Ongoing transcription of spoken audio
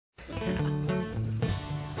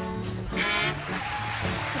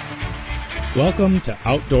Welcome to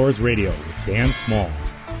Outdoors Radio with Dan Small,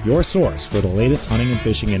 your source for the latest hunting and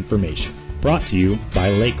fishing information. Brought to you by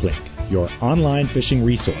LakeLink, your online fishing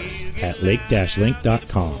resource at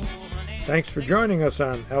lake-link.com. Thanks for joining us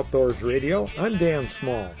on Outdoors Radio. I'm Dan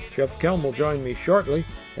Small. Jeff Kelm will join me shortly.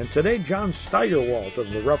 And today, John Steigerwalt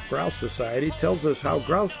of the Ruffed Grouse Society tells us how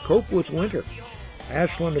grouse cope with winter.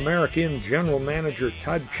 Ashland American General Manager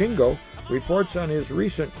Todd Chingo reports on his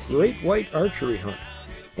recent Great White Archery Hunt.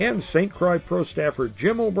 And St. Croix Pro staffer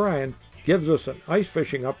Jim O'Brien gives us an ice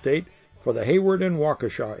fishing update for the Hayward and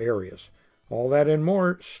Waukesha areas. All that and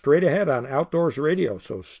more straight ahead on Outdoors Radio,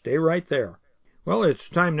 so stay right there. Well, it's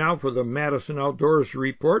time now for the Madison Outdoors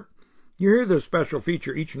Report. You hear this special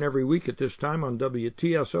feature each and every week at this time on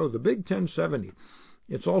WTSO, the Big 1070.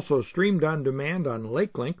 It's also streamed on demand on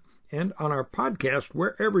LakeLink and on our podcast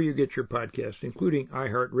wherever you get your podcasts, including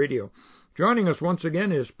iHeartRadio. Joining us once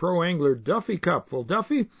again is pro angler Duffy Kupfel.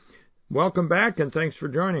 Duffy, welcome back and thanks for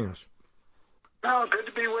joining us. Oh, good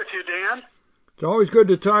to be with you, Dan. It's always good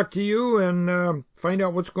to talk to you and find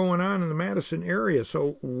out what's going on in the Madison area.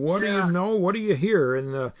 So, what do you know? What do you hear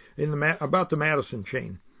about the Madison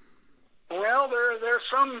chain? Well, there's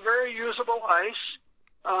some very usable ice.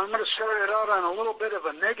 I'm going to start it out on a little bit of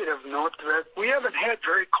a negative note that we haven't had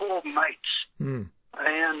very cold nights, and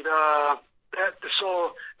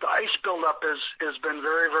so the ice buildup has been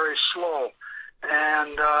very, very slow.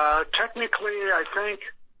 And technically, I think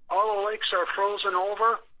all the lakes are frozen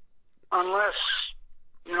over, unless,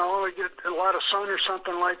 we get a lot of sun or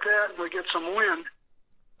something like that, and we get some wind.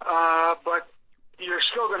 But you're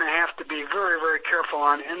still going to have to be very, very careful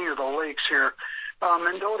on any of the lakes here.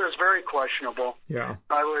 Mendota is very questionable. Yeah.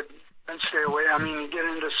 I would stay away. I mean, get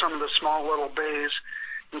into some of the small little bays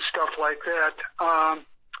and stuff like that.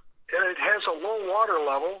 It has a low water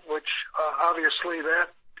level, which obviously that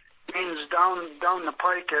means down the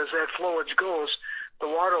pike as that flowage goes, the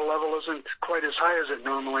water level isn't quite as high as it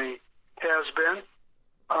normally has been.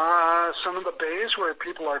 Some of the bays where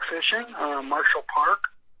people are fishing, Marshall Park,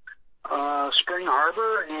 Spring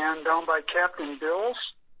Harbor, and down by Captain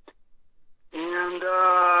Bill's. And,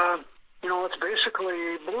 it's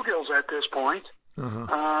basically bluegills at this point.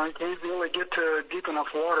 Can't really get to deep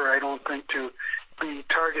enough water, I don't think, to be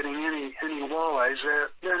targeting any walleyes.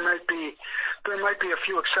 There might be a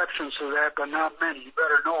few exceptions to that, but not many. You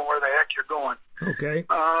better know where the heck you're going. Okay.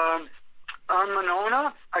 On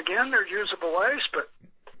Monona, again, there's usable ice, but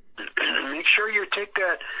make sure you take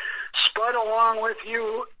that spud along with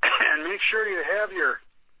you, and make sure you have your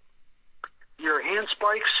hand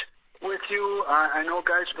spikes with you. I know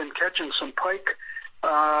guys have been catching some pike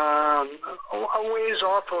a ways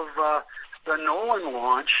off of the Nolan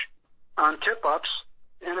launch on tip-ups,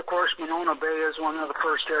 and of course Monona Bay is one of the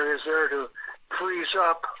first areas there to freeze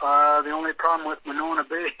up. The only problem with Monona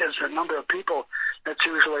Bay is the number of people that's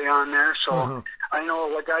usually on there, so I know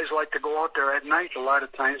the guys like to go out there at night a lot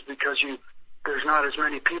of times because there's not as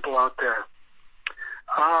many people out there.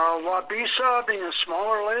 Wabisa being a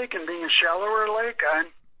smaller lake and being a shallower lake,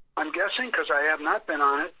 I'm guessing, because I have not been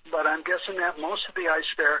on it, but I'm guessing that most of the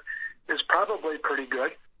ice there is probably pretty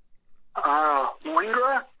good.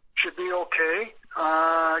 Wingra should be okay.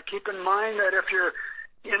 Keep in mind that if you're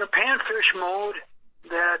in a panfish mode,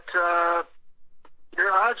 that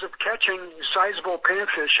your odds of catching sizable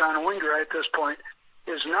panfish on a Wingra at this point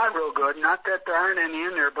is not real good. Not that there aren't any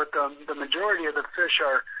in there, but the majority of the fish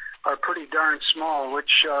are pretty darn small,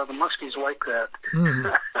 which the muskies like that.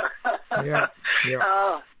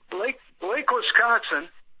 Lake Wisconsin,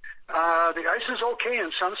 the ice is okay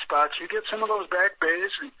in some spots. You get some of those back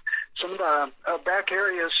bays and some of the back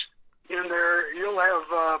areas in there, you'll have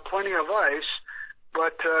plenty of ice,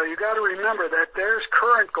 but you got to remember that there's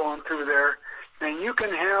current going through there, and you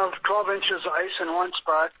can have 12 inches of ice in one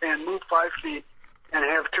spot and move 5 feet and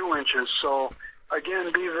have 2 inches. So,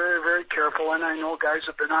 again, be very, very careful, and I know guys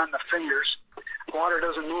have been on the fingers. Water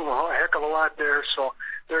doesn't move a heck of a lot there, so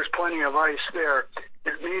there's plenty of ice there.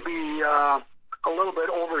 It may be a little bit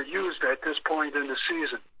overused at this point in the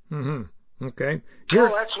season. Okay. So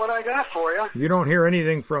that's what I got for you. You don't hear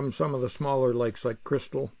anything from some of the smaller lakes like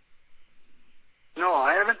Crystal? No,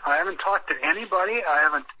 I haven't talked to anybody.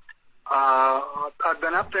 I've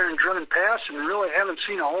been up there and driven past and really haven't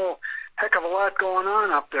seen a whole heck of a lot going on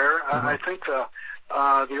up there. I think the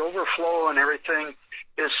overflow and everything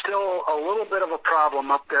is still a little bit of a problem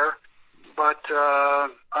up there, but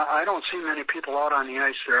I don't see many people out on the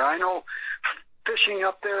ice there. I know fishing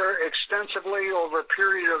up there extensively over a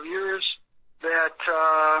period of years that,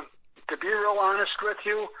 to be real honest with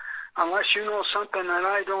you, unless you know something that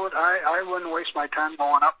I don't, I wouldn't waste my time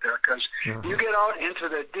going up there, because you get out into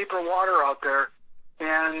the deeper water out there,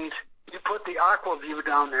 and you put the aqua view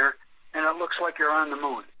down there, and it looks like you're on the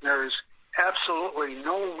moon. There's absolutely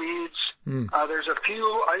no weeds. There's a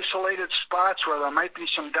few isolated spots where there might be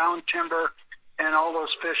some down timber, and all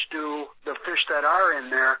those fish the fish that are in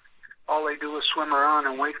there, all they do is swim around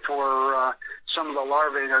and wait for some of the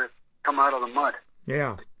larvae to come out of the mud.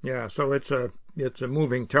 Yeah. So it's a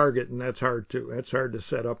moving target, and that's hard to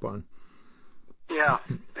set up on. Yeah,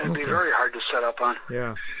 it'd be very hard to set up on.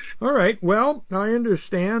 Yeah. All right. Well, I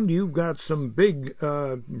understand you've got some big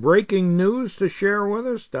breaking news to share with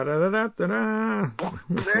us. Da-da-da-da-da-da.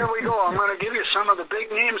 There we go. I'm going to give you some of the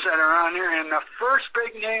big names that are on here, and the first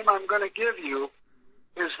big name I'm going to give you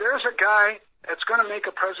is there's a guy that's going to make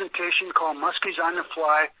a presentation called Muskies on the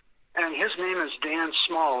Fly, and his name is Dan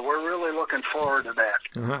Small. We're really looking forward to that.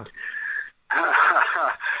 Uh-huh.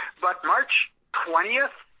 But March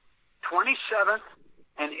 20th, 27th,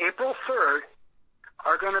 and April 3rd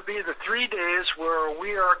are going to be the 3 days where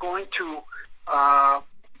we are going to have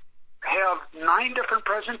 9 different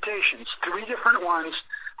presentations, 3 different ones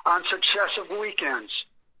on successive weekends.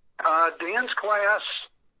 Dan's class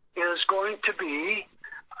is going to be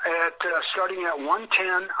starting at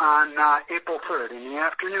 1:10 on April 3rd in the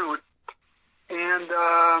afternoon. And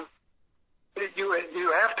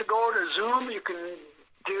you have to go to Zoom. You can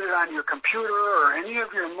do it on your computer or any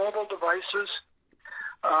of your mobile devices.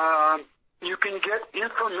 You can get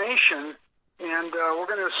information, and we're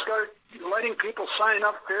going to start letting people sign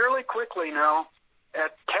up fairly quickly now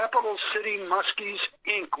at Capital City Muskies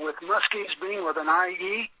Inc., with Muskies being with an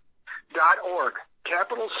IE, .org.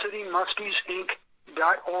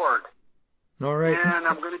 CapitalCityMuskiesInc.org. All right. And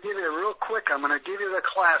I'm going to give you real quick. I'm going to give you the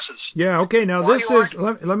classes. Yeah. Okay. Now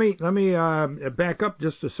let me back up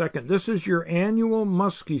just a second. This is your annual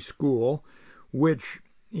Muskie School, which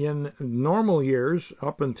in normal years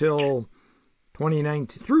up until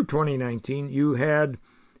 2019 you had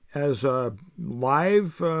as a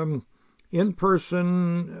live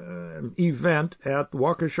in-person event at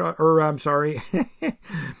Waukesha,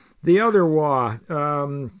 the other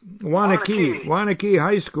Wanakee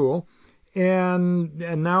High School. And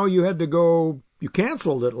now you had to go, you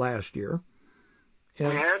canceled it last year. And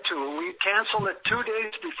we had to. We canceled it 2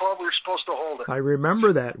 days before we were supposed to hold it. I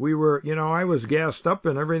remember that. We were, I was gassed up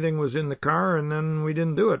and everything was in the car, and then we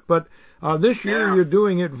didn't do it. But this year you're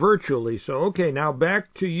doing it virtually. So, okay, now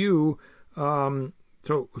back to you. So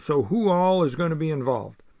who all is going to be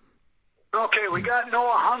involved? Okay, we got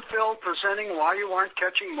Noah Humfield presenting Why You Aren't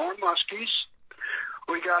Catching More Muskies.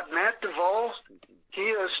 We got Matt DeVoe. He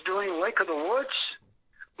is doing Lake of the Woods.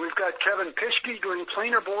 We've got Kevin Pischke doing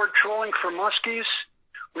planer board trolling for muskies.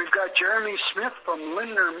 We've got Jeremy Smith from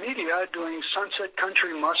Lindner Media doing Sunset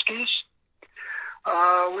Country Muskies.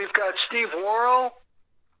 We've got Steve Worrell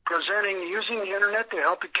presenting Using the Internet to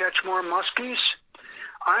Help You Catch More Muskies.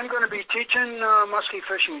 I'm going to be teaching muskie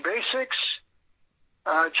fishing basics.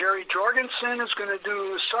 Jerry Jorgensen is going to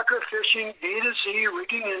do sucker fishing A to Z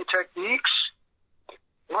rigging and techniques.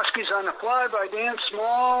 Muskies on the Fly by Dan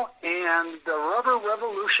Small, and the Rubber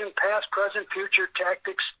Revolution Past, Present, Future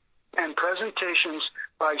Tactics and Presentations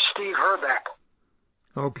by Steve Herbeck.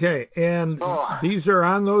 Okay, and these are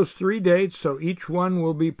on those 3 dates, so each one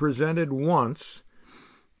will be presented once.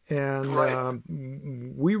 And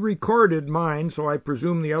we recorded mine, so I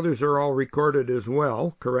presume the others are all recorded as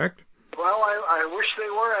well, correct? Well, I wish they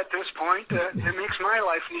were at this point. It makes my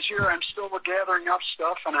life easier. I'm still gathering up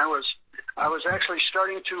stuff, and I was actually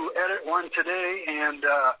starting to edit one today, and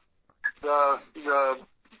the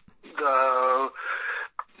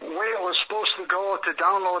way it was supposed to go to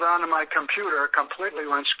download onto my computer completely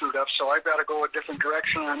went screwed up, so I've got to go a different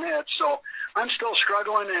direction on that. So I'm still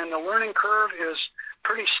struggling, and the learning curve is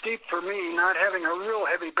pretty steep for me, not having a real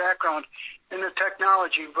heavy background in the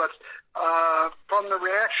technology, but from the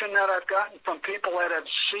reaction that I've gotten from people that have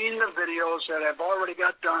seen the videos that I've already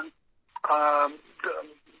got done, a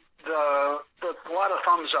lot of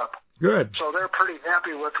thumbs up. Good. So they're pretty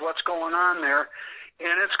happy with what's going on there.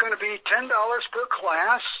 And it's going to be $10 per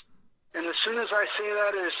class. And as soon as I say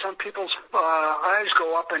that, some people's eyes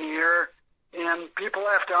go up in the air. And people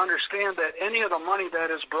have to understand that any of the money that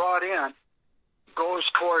is brought in goes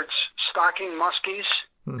towards stocking muskies.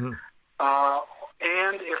 Mm-hmm.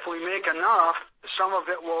 And if we make enough, some of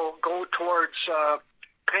it will go towards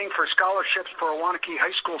paying for scholarships for Wanakee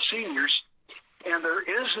High School seniors. And there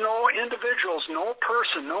is no individuals, no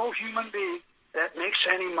person, no human being that makes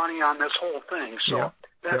any money on this whole thing. So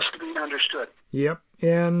that's to be understood. Yep.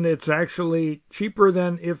 And it's actually cheaper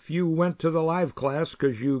than if you went to the live class,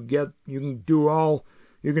 because you can do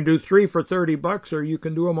 3 for $30, or you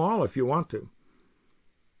can do them all if you want to.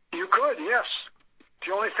 You could, yes.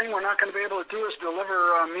 The only thing we're not going to be able to do is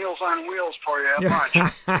deliver Meals on Wheels for you at lunch.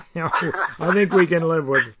 I think we can live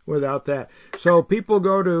without that. So people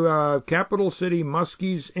go to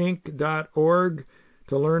capitalcitymuskiesinc.org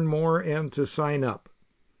to learn more and to sign up.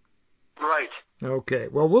 Right. Okay.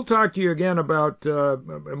 Well, we'll talk to you again about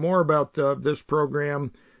more about this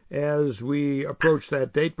program as we approach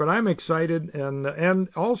that date. But I'm excited, and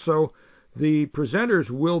also the presenters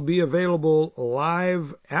will be available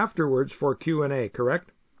live afterwards for Q&A. Correct?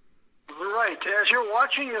 Right. As you're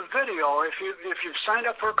watching the video, if you've signed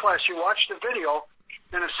up for a class, you watch the video,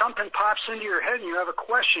 and if something pops into your head and you have a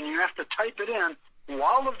question, you have to type it in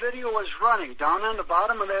while the video is running. Down on the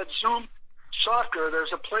bottom of that Zoom software,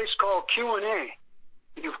 there's a place called Q&A.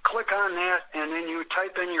 You click on that, and then you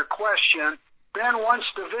type in your question. Then once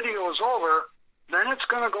the video is over, then it's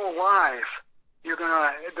going to go live.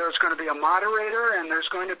 There's going to be a moderator, and there's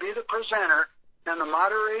going to be the presenter, and the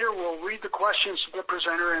moderator will read the questions to the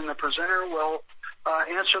presenter, and the presenter will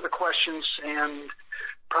answer the questions and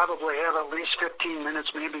probably have at least 15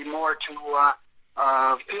 minutes, maybe more, to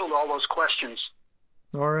field all those questions.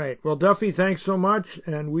 All right. Well, Duffy, thanks so much,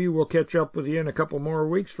 and we will catch up with you in a couple more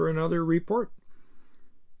weeks for another report.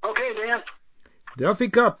 Okay, Dan. Duffy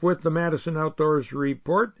Cup with the Madison Outdoors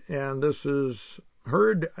Report, and this is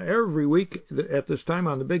heard every week at this time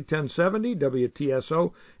on the Big 1070,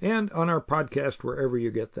 WTSO, and on our podcast wherever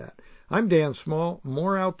you get that. I'm Dan Small,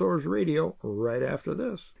 more Outdoors Radio right after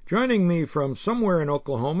this. Joining me from somewhere in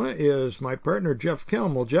Oklahoma is my partner, Jeff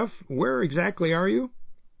Kelm. Well, Jeff, where exactly are you?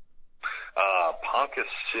 Ponca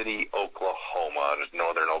City, Oklahoma,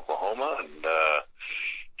 northern Oklahoma, and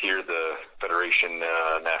here at the Federation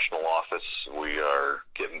National Office, we are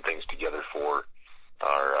getting things together for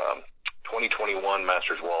our 2021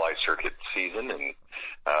 Masters Walleye Circuit season, and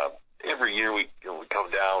every year we come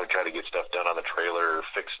down, we try to get stuff done on the trailer,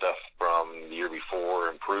 fix stuff from the year before,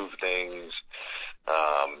 improve things,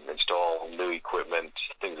 install new equipment,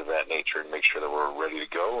 things of that nature, and make sure that we're ready to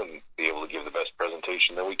go and be able to give the best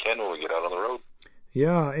presentation that we can when we get out on the road.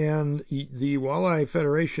 Yeah, and the Walleye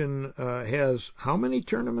Federation has how many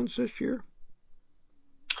tournaments this year?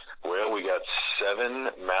 Well, we got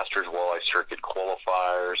 7 Masters Walleye Circuit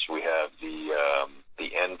qualifiers. We have the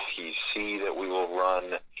NTC that we will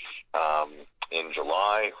run in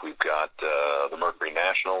July. We've got the Mercury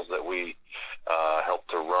Nationals that we help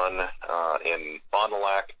to run in Fond du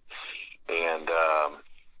Lac, and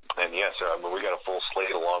yes, we got a full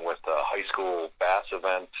slate along with high school bass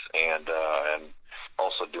events and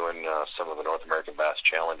also doing some of the North American Bass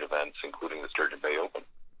Challenge events, including the Sturgeon Bay Open.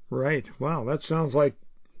 Right. Wow, that sounds like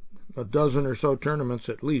a dozen or so tournaments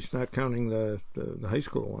at least, not counting the high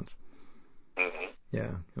school ones. Mm-hmm.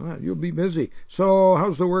 Yeah. Well, you'll be busy. So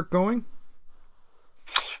how's the work going?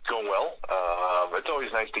 Going well. It's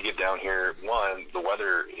always nice to get down here. One, the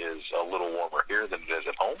weather is a little warmer here than it is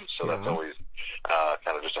at home, so that's always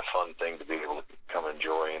kind of just a fun thing to be able to come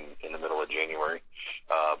enjoy in the middle of January.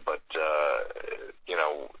 But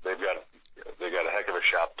they've got a heck of a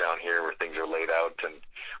shop down here where things are laid out, and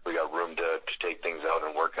we got room to take things out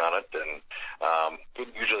and work on it, and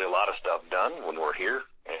get usually a lot of stuff done when we're here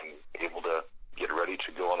and able to get ready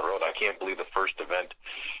to go on the road. I can't believe the first event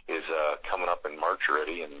is coming up in March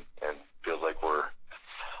already, and feels like we're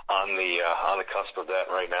on the cusp of that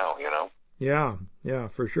right now, you know? Yeah,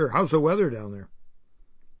 for sure. How's the weather down there?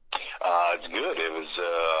 It's good. It was,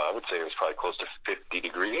 I would say it was probably close to 50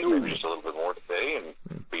 degrees, maybe just a little bit more today, and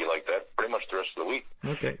be like that pretty much the rest of the week.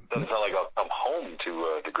 Okay. Doesn't sound like I'll come home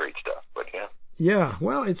to great stuff, but yeah. Yeah,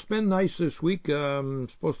 well, it's been nice this week.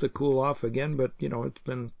 It's supposed to cool off again, but, it's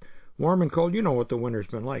been warm and cold. You know what the winter's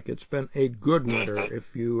been like. It's been a good winter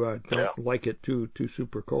if you don't like it too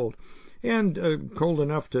super cold. And cold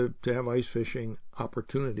enough to have ice fishing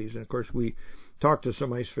opportunities. And, of course, we talked to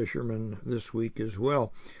some ice fishermen this week as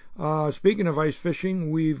well. Speaking of ice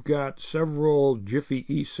fishing, we've got several Jiffy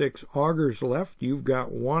E6 augers left. You've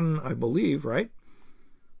got one, I believe, right?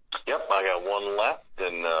 Yep, I got one left,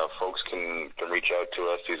 and folks can reach out to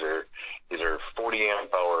us. These are 40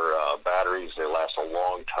 amp hour batteries. They last a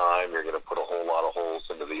long time. You're going to put a whole lot of holes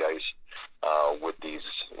into the ice with these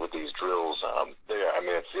drills.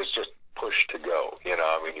 It's just push to go. You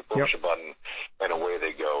push a button and away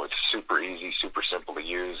they go. It's super easy, super simple to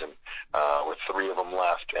use, and with 3 of them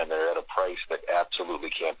left, and they're at a price that absolutely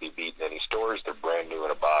can't be beat in any stores. They're brand new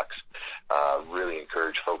in a box. Really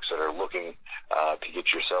encourage folks that are looking to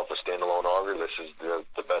get yourself a standalone auger. This is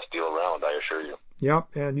the best deal around, I assure you. Yep,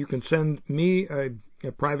 and you can send me a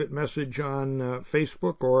private message on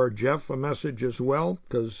Facebook, or Jeff a message as well,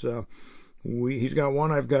 because he's got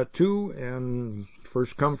one, I've got 2, and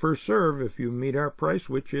first come, first serve if you meet our price,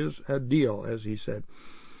 which is a deal, as he said.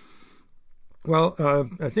 Well,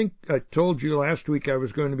 I think I told you last week I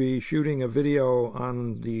was going to be shooting a video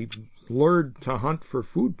on the Lured to Hunt for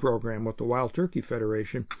Food program with the Wild Turkey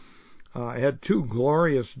Federation. I had 2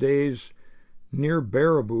 glorious days near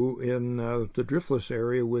Baraboo in the Driftless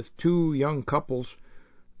area with 2 young couples,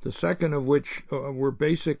 the second of which were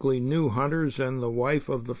basically new hunters, and the wife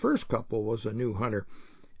of the first couple was a new hunter.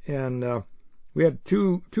 And we had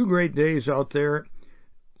two great days out there.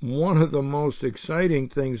 One of the most exciting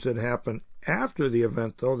things that happened after the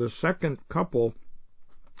event, though, the second couple,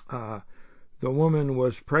 the woman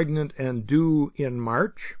was pregnant and due in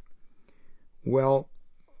March. Well,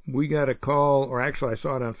 we got a call, or actually I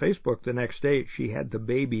saw it on Facebook the next day. She had the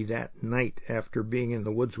baby that night after being in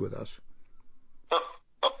the woods with us.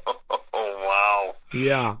 Wow.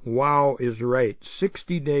 Yeah, wow is right.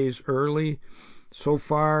 60 days early. So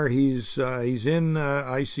far he's in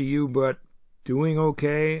ICU, but doing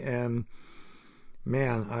okay. And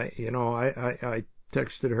man, I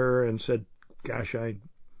texted her and said, gosh, I'm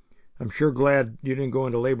sure glad you didn't go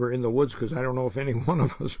into labor in the woods, because I don't know if any one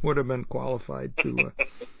of us would have been qualified to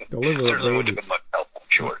deliver a baby.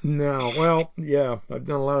 Sure. No, well, yeah, I've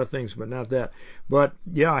done a lot of things, but not that. But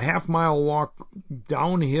yeah, a half-mile walk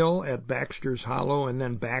downhill at Baxter's Hollow and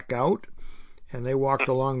then back out, and they walked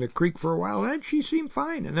along the creek for a while, and she seemed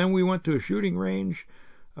fine. And then we went to a shooting range.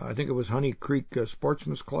 I think it was Honey Creek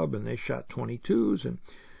Sportsman's Club, and they shot 22s, and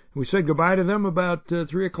we said goodbye to them about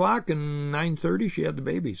 3 o'clock, and 9:30 she had the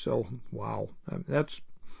baby. So, wow, that's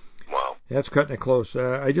cutting it close.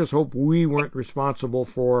 I just hope we weren't responsible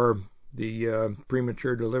for the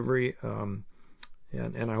premature delivery, and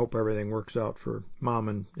I hope everything works out for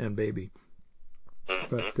mom and baby.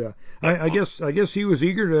 But I guess he was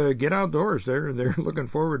eager to get outdoors. They're looking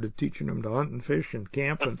forward to teaching him to hunt and fish and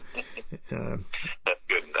camp. And that's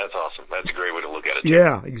good. That's awesome. That's a great way to look at it.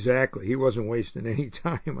 Yeah, exactly. He wasn't wasting any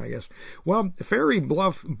time, I guess. Well, Ferry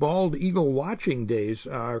Bluff Bald Eagle Watching Days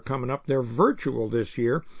are coming up. They're virtual this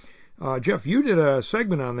year. Jeff, you did a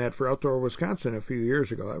segment on that for Outdoor Wisconsin a few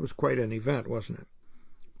years ago. That was quite an event, wasn't it?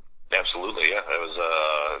 Absolutely, yeah. It was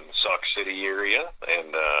Sauk City area,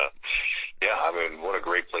 and what a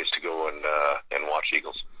great place to go and watch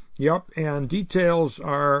eagles. Yep, and details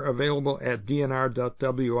are available at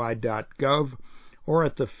dnr.wi.gov or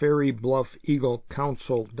at the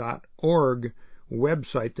ferrybluffeaglecouncil.org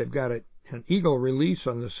website. They've got an eagle release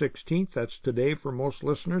on the 16th. That's today for most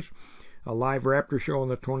listeners. A live raptor show on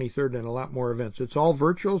the 23rd, and a lot more events. It's all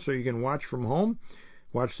virtual, so you can watch from home,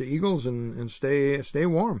 watch the eagles, and stay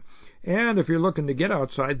warm. And if you're looking to get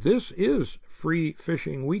outside, this is free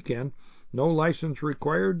fishing weekend. No license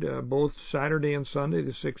required, both Saturday and Sunday,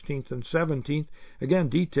 the 16th and 17th. Again,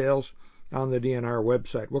 details on the DNR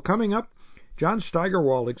website. Well, coming up, John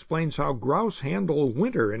Steigerwald explains how grouse handle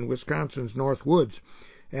winter in Wisconsin's North Woods.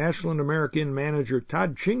 Ashland American manager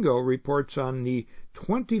Todd Chingo reports on the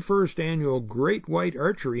 21st annual Great White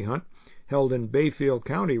Archery Hunt held in Bayfield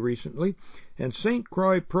County recently, and St.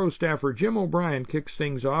 Croix pro staffer Jim O'Brien kicks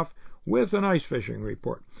things off with an ice fishing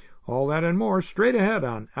report. All that and more straight ahead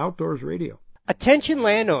on Outdoors Radio. Attention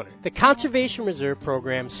landowner, the Conservation Reserve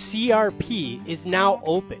Program, CRP, is now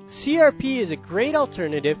open. CRP is a great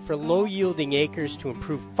alternative for low-yielding acres to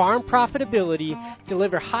improve farm profitability,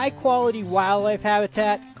 deliver high-quality wildlife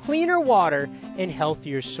habitat, cleaner water, and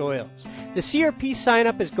healthier soils. The CRP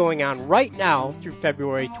sign-up is going on right now through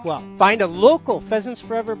February 12th. Find a local Pheasants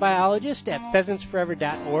Forever biologist at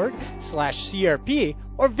pheasantsforever.org/CRP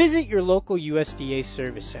or visit your local USDA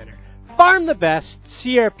service center. Farm the best,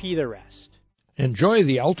 CRP the rest. Enjoy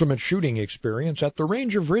the ultimate shooting experience at the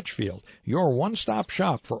Range of Richfield, your one-stop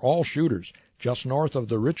shop for all shooters. Just north of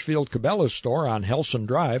the Richfield Cabela's store on Helson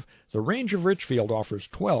Drive, the Range of Richfield offers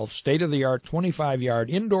 12 state-of-the-art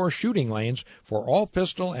 25-yard indoor shooting lanes for all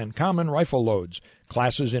pistol and common rifle loads,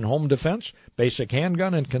 classes in home defense, basic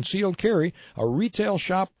handgun and concealed carry, a retail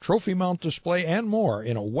shop, trophy mount display, and more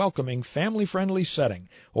in a welcoming, family-friendly setting.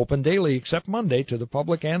 Open daily except Monday to the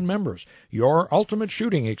public and members. Your ultimate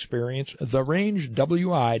shooting experience,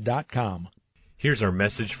 therangewi.com. Here's our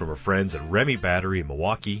message from our friends at Remy Battery in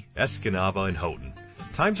Milwaukee, Escanaba, and Houghton.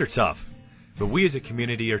 Times are tough, but we as a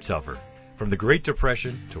community are tougher. From the Great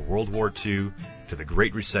Depression to World War II to the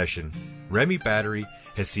Great Recession, Remy Battery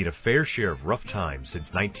has seen a fair share of rough times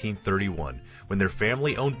since 1931 when their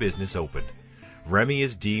family-owned business opened. Remy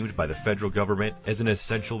is deemed by the federal government as an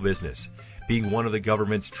essential business, being one of the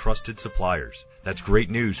government's trusted suppliers. That's great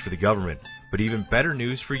news for the government, but even better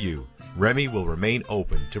news for you. Remy will remain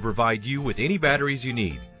open to provide you with any batteries you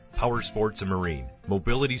need, power sports and marine,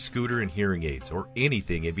 mobility scooter and hearing aids, or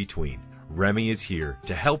anything in between. Remy is here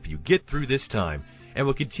to help you get through this time and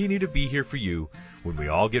will continue to be here for you when we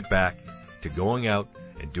all get back to going out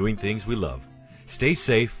and doing things we love. Stay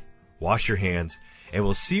safe, wash your hands, and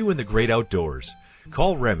we'll see you in the great outdoors.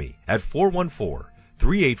 Call Remy at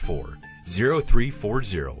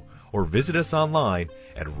 414-384-0340 or visit us online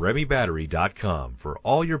at RemyBattery.com for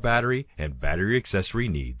all your battery and battery accessory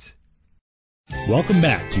needs. Welcome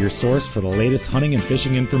back to your source for the latest hunting and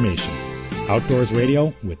fishing information. Outdoors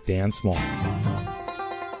Radio with Dan Small.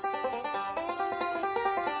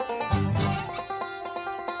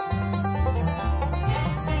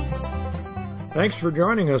 Thanks for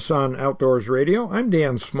joining us on Outdoors Radio. I'm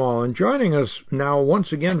Dan Small, and joining us now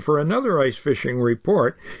once again for another ice fishing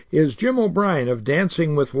report is Jim O'Brien of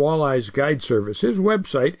Dancing with Walleyes Guide Service. His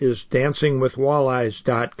website is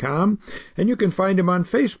dancingwithwalleyes.com, and you can find him on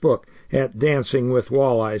Facebook at Dancing with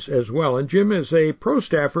Walleyes as well. And Jim is a pro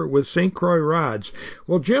staffer with St. Croix Rods.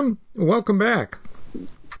 Well, Jim, welcome back.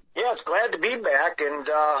 Yeah, it's glad to be back, and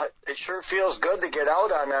it sure feels good to get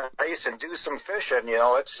out on the ice and do some fishing. You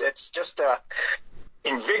know, it's just a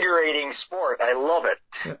invigorating sport. I love it.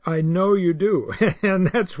 I know you do, and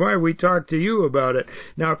that's why we talked to you about it.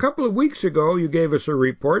 Now, a couple of weeks ago, you gave us a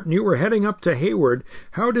report, and you were heading up to Hayward.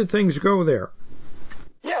 How did things go there?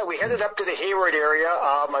 Yeah, we headed up to the Hayward area.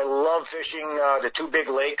 I love fishing the two big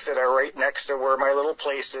lakes that are right next to where my little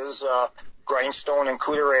place is, Grindstone and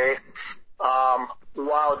Coudray.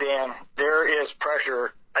 Wow, Dan, there is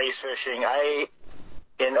pressure ice fishing.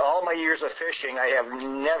 In all my years of fishing, I have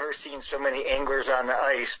never seen so many anglers on the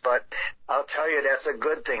ice, but I'll tell you, that's a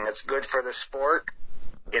good thing. It's good for the sport.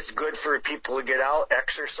 It's good for people to get out,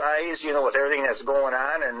 exercise, you know, with everything that's going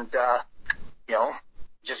on, and, you know,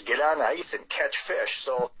 just get on the ice and catch fish.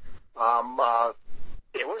 So,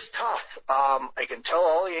 it was tough. I can tell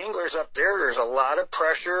all the anglers up there's a lot of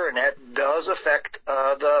pressure, and that does affect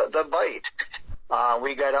the bite.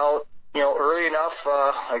 We got out, you know, early enough.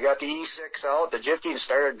 I got the E6 out, the Jiffy, and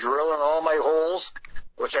started drilling all my holes,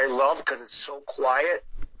 which I love because it's so quiet.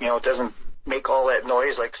 You know, it doesn't make all that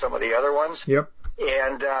noise like some of the other ones. Yep.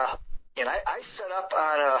 And I set up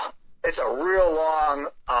on it's a real long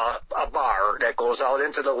a bar that goes out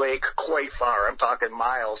into the lake quite far. I'm talking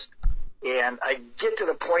miles. And I get to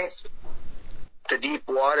the point to deep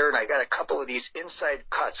water, and I got a couple of these inside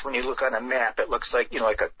cuts. When you look on a map, it looks like, you know,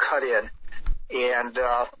 like a cut in. And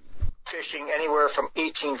fishing anywhere from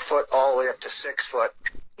 18 foot all the way up to 6 foot.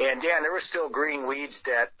 And Dan, there was still green weeds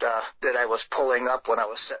that I was pulling up when I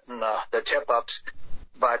was setting the tip ups,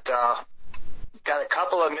 but got a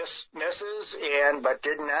couple of misses, but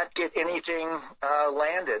did not get anything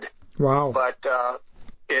landed. Wow! But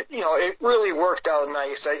it really worked out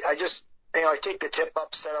nice. I just, you know, I take the tip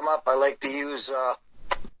up, set them up. I like to use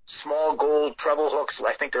small gold treble hooks.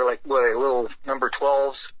 I think they're like little number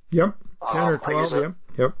 12s. Yep. 10 or 12,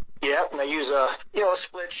 yep. Yep, and I use a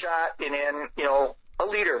split shot and then, you know, a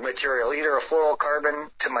leader material, either a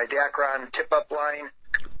fluorocarbon to my Dacron tip-up line,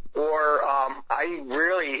 or I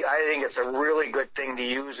think it's a really good thing to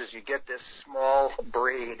use is you get this small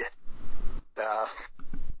braid,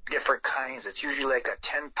 different kinds. It's usually like a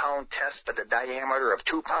 10-pound test, but the diameter of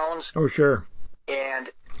 2 pounds. Oh, sure. And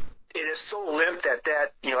it is so limp that,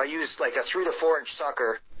 you know, I use like a 3 to 4 inch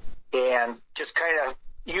sucker and just kind of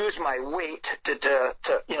use my weight to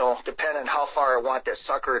you know, depend on how far I want that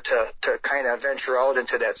sucker to kind of venture out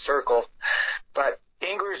into that circle. But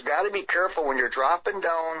anglers got to be careful when you're dropping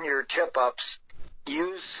down your tip-ups.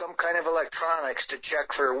 Use some kind of electronics to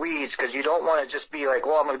check for weeds, because you don't want to just be like,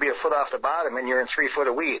 well, I'm going to be a foot off the bottom and you're in 3 foot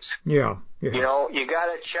of weeds. Yeah. You know, you got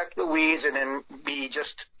to check the weeds and then be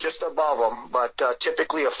just above them. But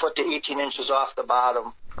typically a foot to 18 inches off the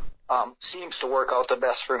bottom seems to work out the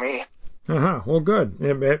best for me. Well, good.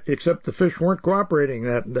 Except the fish weren't cooperating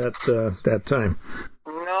that time.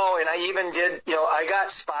 No, and I even did, you know, I got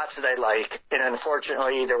spots that I like, and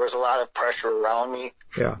unfortunately there was a lot of pressure around me.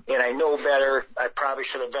 Yeah. And I know better. I probably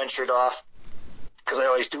should have ventured off, because I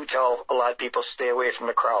always do tell a lot of people stay away from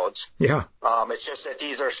the crowds. Yeah. It's just that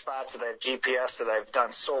these are spots that I have GPS that I've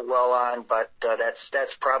done so well on, but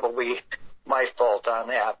that's probably my fault on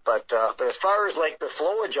that. But as far as like the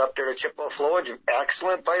flowage up there, the chippewa flowage,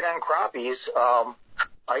 excellent bite on crappies.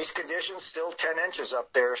 Ice conditions still 10 inches up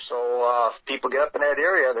there, so if people get up in that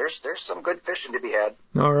area, there's some good fishing to be had.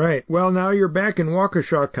 All right. Well, now you're back in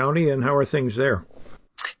Waukesha County, and how are things there?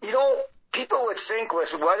 You know, people would think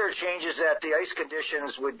with weather changes that the ice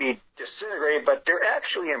conditions would be disintegrated, but they're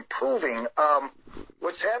actually improving.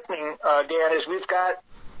 What's happening, Dan, is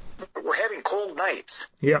we're having cold nights.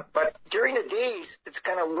 Yeah. But during the days, it's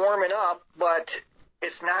kind of warming up, but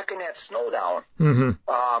it's knocking that snow down.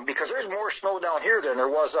 Because there's more snow down here than there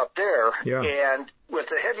was up there. Yeah. And with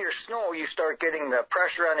the heavier snow, you start getting the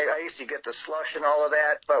pressure on the ice, you get the slush and all of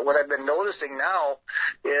that. But what I've been noticing now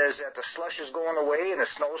is that the slush is going away and the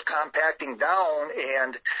snow's compacting down,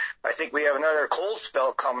 and I think we have another cold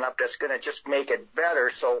spell coming up that's going to just make it better.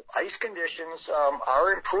 So ice conditions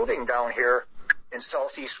are improving down here in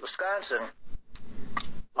southeast Wisconsin.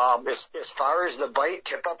 As far as the bite,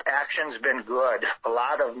 tip-up action's been good. A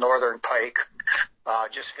lot of northern pike,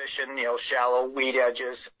 just fishing, shallow weed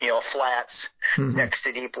edges, flats next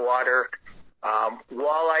to deep water.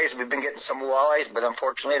 Walleyes, we've been getting some walleyes, but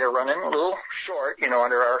unfortunately they're running a little short,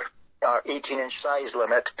 under our 18-inch size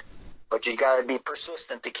limit. But you got to be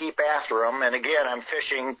persistent to keep after them. And again, I'm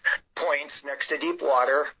fishing points next to deep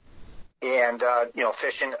water. And,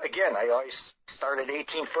 fishing, again, I always start at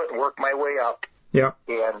 18 foot and work my way up. Yeah.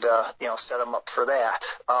 And, set them up for that.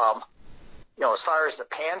 As far as the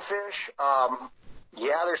panfish,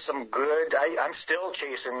 there's some good. I'm still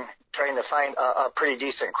trying to find a pretty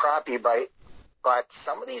decent crappie bite. But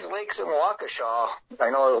some of these lakes in Waukesha, I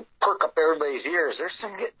know it'll perk up everybody's ears.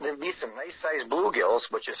 There'll be some nice-sized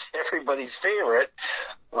bluegills, which is everybody's favorite.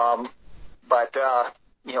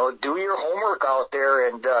 Do your homework out there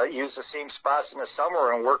and use the same spots in the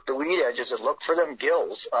summer and work the weed edges and look for them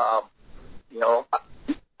gills.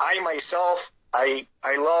 I myself, I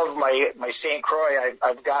love my St. Croix.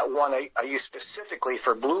 I've got one I use specifically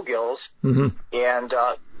for bluegills, and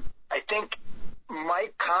I think my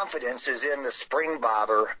confidence is in the spring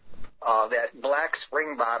bobber, that black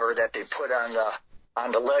spring bobber that they put on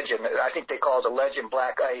the Legend. I think they call it the Legend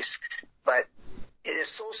Black Ice, but it is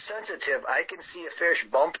so sensitive. I can see a fish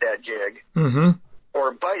bump that jig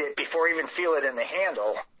or bite it before I even feel it in the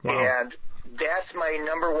handle, and that's my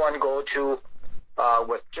number one go-to.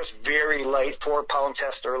 With just very light 4-pound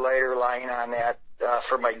test or lighter line on that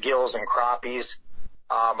for my gills and crappies.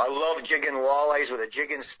 I love jigging walleyes with a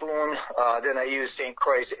jigging spoon. Then I use St.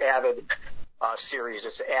 Croix's Avid series.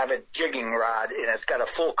 It's an Avid jigging rod, and it's got a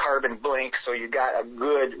full carbon blink, so you got a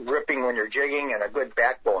good ripping when you're jigging and a good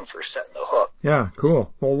backbone for setting the hook. Yeah,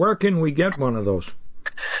 cool. Well, where can we get one of those?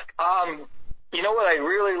 You know what I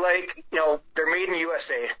really like? They're made in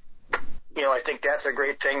USA. I think that's a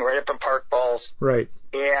great thing right up in Park Falls. Right.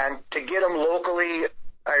 And to get them locally,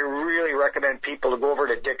 I really recommend people to go over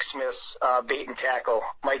to Dick Smith's Bait and Tackle.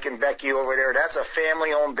 Mike and Becky over there. That's a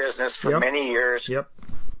family-owned business for many years. Yep.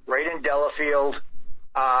 Right in Delafield.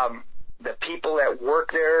 The people that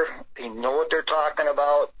work there, they know what they're talking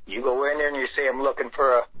about. You go in there and you say, I'm looking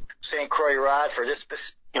for a St. Croix rod for this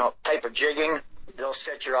type of jigging. They'll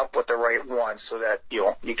set you up with the right one so that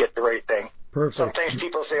you get the right thing. Perfect. Sometimes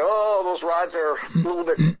people say, those rods are a little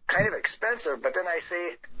bit kind of expensive. But then I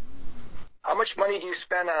say, how much money do you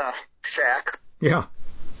spend on a shack? Yeah.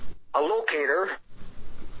 A locator,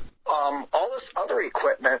 all this other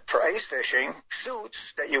equipment for ice fishing, suits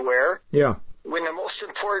that you wear. Yeah. When the most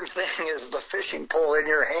important thing is the fishing pole in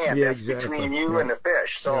your hand. Yeah, That's exactly. between you and the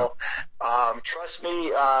fish. So, trust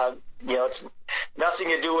me, it's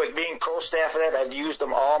nothing to do with being pro staff of that. I've used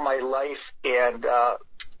them all my life and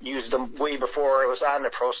used them way before I was on the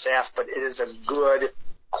pro staff, but it is a good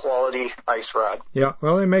quality ice rod. Yeah,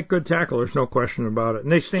 well, they make good tackle. There's no question about it.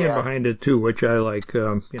 And they stand behind it, too, which I like.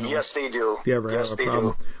 Yes, they do. If you ever have a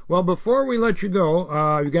problem. Well, before we let you go,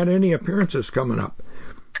 you got any appearances coming up?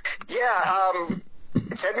 Yeah,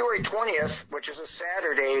 February 20th, which is a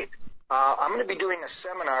Saturday, I'm going to be doing a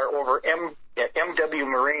seminar over at MW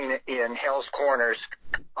Marine in Hell's Corners,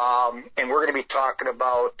 and we're going to be talking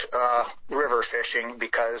about river fishing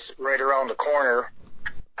because right around the corner,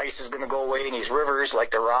 ice is going to go away, and these rivers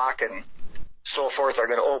like the Rock and so forth are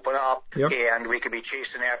going to open up, and we could be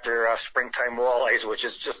chasing after springtime walleyes, which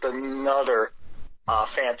is just another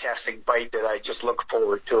fantastic bite that I just look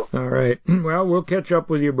forward to. All right. Well, we'll catch up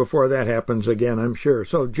with you before that happens again, I'm sure.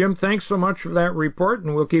 So, Jim, thanks so much for that report,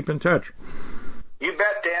 and we'll keep in touch. You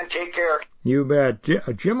bet, Dan. Take care. You bet.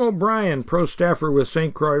 Jim O'Brien, pro staffer with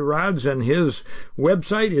St. Croix Rods, and his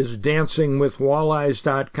website is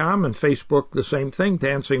dancingwithwalleyes.com, and Facebook the same thing,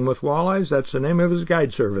 Dancing with Walleyes. That's the name of his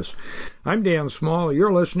guide service. I'm Dan Small.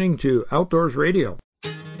 You're listening to Outdoors Radio.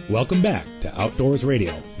 Welcome back to Outdoors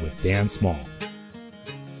Radio with Dan Small.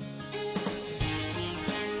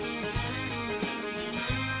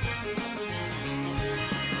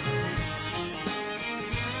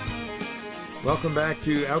 Welcome back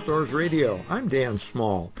to Outdoors Radio. I'm Dan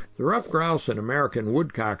Small. The Ruffed Grouse and American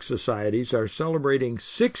Woodcock Societies are celebrating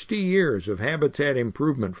 60 years of habitat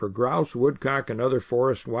improvement for grouse, woodcock, and other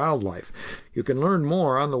forest wildlife. You can learn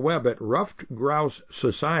more on the web at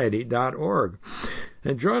ruffedgrousesociety.org.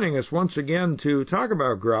 And joining us once again to talk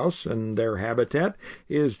about grouse and their habitat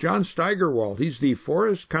is John Steigerwald. He's the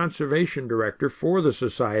Forest Conservation Director for the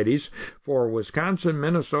societies for Wisconsin,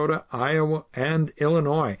 Minnesota, Iowa, and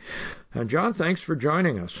Illinois. And John, thanks for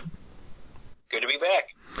joining us. Good to be back.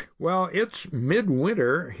 Well, it's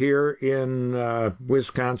midwinter here in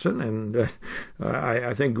Wisconsin, and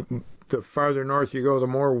I think the farther north you go, the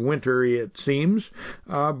more wintry it seems.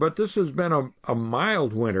 But this has been a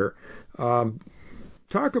mild winter.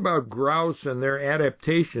 Talk about grouse and their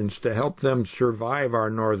adaptations to help them survive our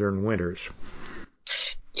northern winters.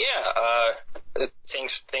 Yeah,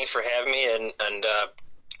 thanks for having me, and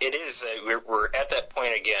it is we're at that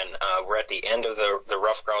point again. We're at the end of the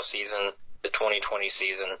ruffed grouse season, the 2020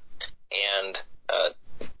 season, and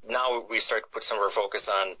now we start to put some of our focus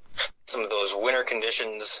on some of those winter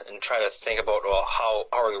conditions and try to think about, well, how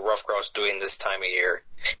are the ruffed grouse doing this time of year?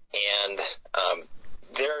 And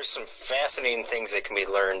there are some fascinating things that can be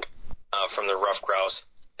learned from the ruffed grouse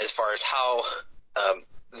as far as how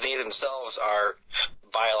they themselves are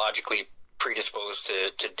biologically predisposed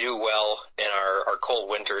to do well in our cold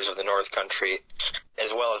winters of the North Country, as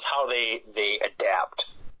well as how they adapt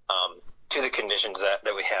to the conditions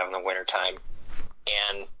that we have in the wintertime.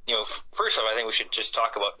 And, first off, I think we should just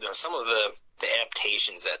talk about some of the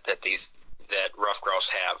adaptations that ruffed grouse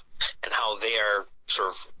have and how they are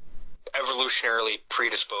sort of evolutionarily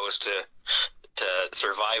predisposed to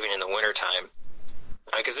surviving in the wintertime.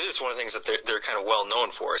 Because it is one of the things that they're kind of well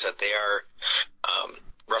known for, is that they are,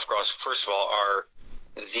 ruffed grouse, first of all, are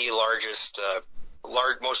the largest,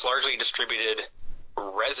 most largely distributed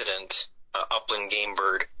resident upland game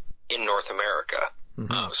bird in North America,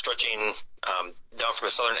 stretching down from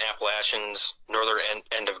the southern Appalachians, northern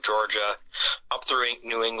end of Georgia, up through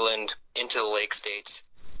New England, into the Lake States,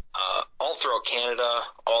 all throughout Canada,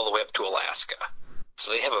 all the way up to Alaska.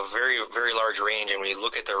 So they have a very, very large range, and when you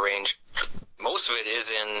look at their range, most of it is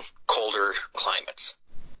in colder climates.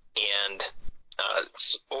 And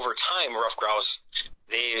over time, ruffed grouse,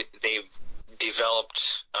 they've developed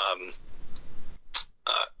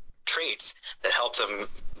traits that help them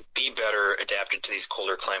be better adapted to these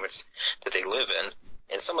colder climates that they live in.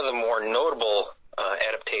 And some of the more notable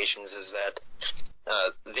adaptations is that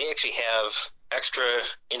they actually have extra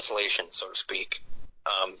insulation, so to speak.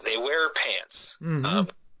 They wear pants.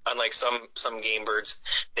 Unlike some game birds,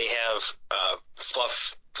 they have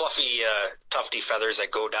fluffy, tufty feathers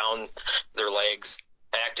that go down their legs,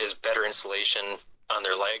 act as better insulation on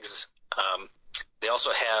their legs. They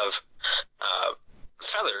also have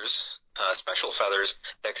feathers, special feathers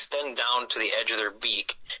that extend down to the edge of their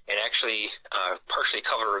beak and actually partially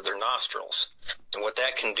cover their nostrils. And what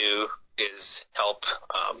that can do is help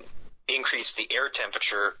increase the air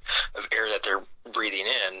temperature of air that they're breathing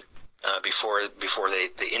in before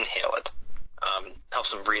they inhale it. Helps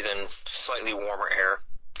them breathe in slightly warmer air.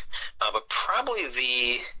 But probably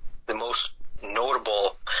the most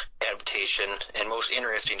notable adaptation and most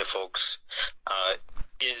interesting to folks are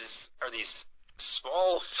these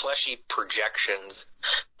small fleshy projections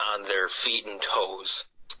on their feet and toes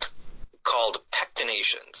called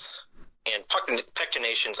pectinations. And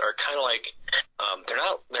pectinations are kind of like they're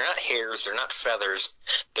not hairs, they're not feathers.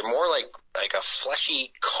 They're more like a fleshy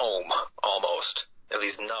comb almost. They're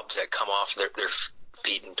these nubs that come off their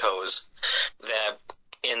feet and toes that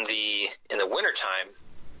in the wintertime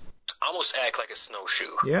almost act like a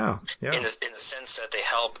snowshoe. Yeah. In the sense that they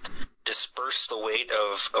help disperse the weight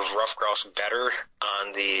of ruffed grouse better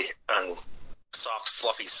on soft,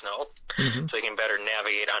 fluffy snow, so they can better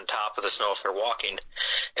navigate on top of the snow if they're walking,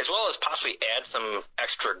 as well as possibly add some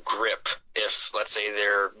extra grip if, let's say,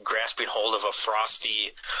 they're grasping hold of a frosty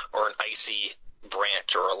or an icy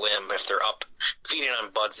branch or a limb if they're up feeding on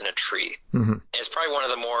buds in a tree. It's probably one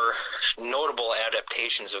of the more notable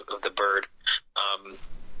adaptations of the bird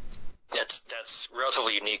that's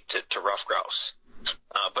relatively unique to ruffed grouse.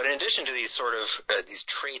 But in addition to these sort of these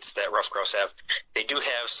traits that ruffed grouse have, they do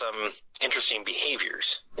have some interesting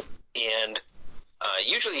behaviors. And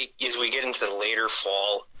usually, as we get into the later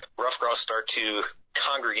fall, ruffed grouse start to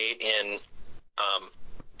congregate in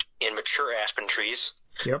mature aspen trees.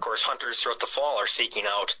 Of course, hunters throughout the fall are seeking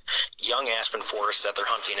out young aspen forests that they're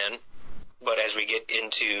hunting in. But as we get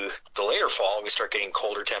into the later fall, we start getting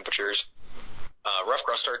colder temperatures. Ruffed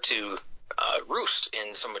grouse start to roost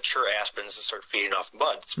in some mature aspens and start feeding off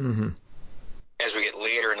buds. As we get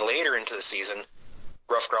later and later into the season,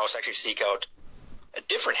 ruffed grouse actually seek out a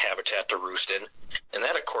different habitat to roost in, and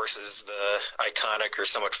that, of course, is the iconic or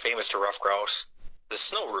somewhat famous to ruffed grouse, the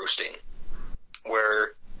snow roosting,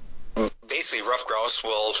 where basically ruffed grouse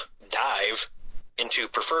will dive into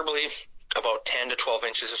preferably about 10 to 12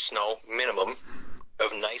 inches of snow minimum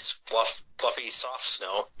of nice, fluffy, soft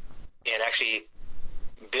snow, and actually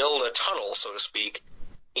build a tunnel, so to speak,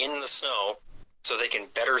 in the snow so they can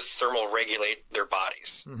better thermal regulate their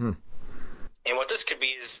bodies. Mm-hmm. And what this could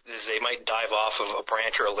be is they might dive off of a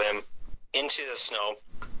branch or a limb into the snow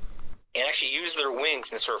and actually use their wings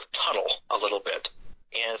and sort of tunnel a little bit.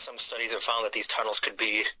 And some studies have found that these tunnels could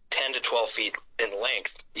be 10 to 12 feet in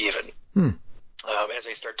length even, as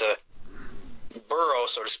they start to burrow,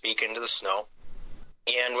 so to speak, into the snow.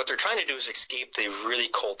 And what they're trying to do is escape the really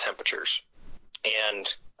cold temperatures. And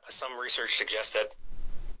some research suggests that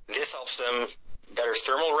this helps them better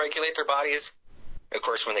thermal regulate their bodies. Of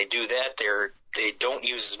course, when they do that, they don't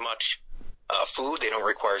use as much food. They don't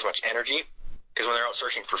require as much energy. Because when they're out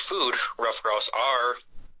searching for food, ruffed grouse are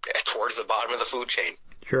towards the bottom of the food chain.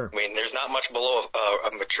 Sure. I mean, there's not much below a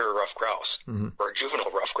mature ruffed grouse or a juvenile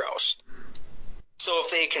ruffed grouse. So if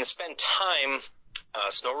they can spend time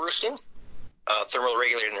snow roosting, thermal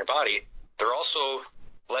regulating their body, they're also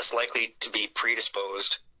less likely to be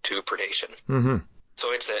predisposed to predation. Mm-hmm.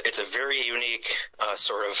 So it's a very unique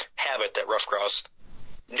sort of habit that ruffed grouse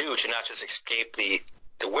do to not just escape the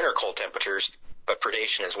winter cold temperatures, but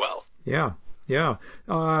predation as well. Yeah.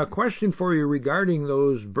 Question for you regarding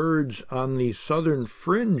those birds on the southern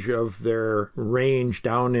fringe of their range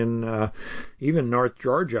down in even North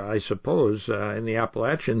Georgia, I suppose, in the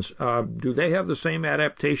Appalachians. Do they have the same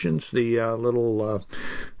adaptations, the little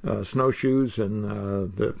snowshoes and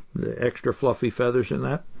the extra fluffy feathers in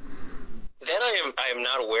that? That I am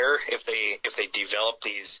not aware if they develop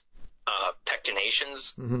these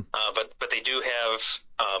pectinations, but they do have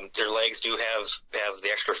their legs do have the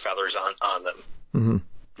extra feathers on them. Mm-hmm.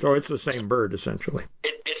 So it's the same bird essentially.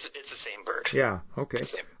 It's the same bird. Yeah. Okay.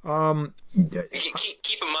 Keep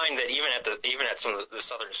in mind that even at some of the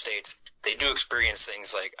southern states, they do experience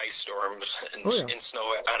things like ice storms and snow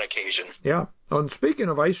on occasion. Yeah. And speaking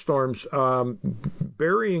of ice storms,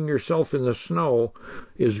 burying yourself in the snow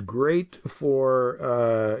is great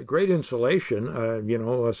for great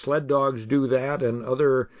insulation. Sled dogs do that, and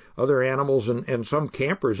other animals, and some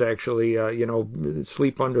campers actually,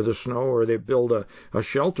 sleep under the snow, or they build a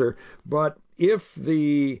shelter. But if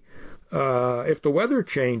the weather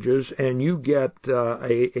changes and you get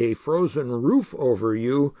a frozen roof over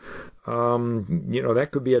you, that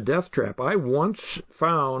could be a death trap. I once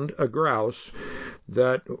found a grouse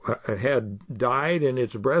that had died and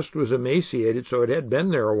its breast was emaciated, so it had been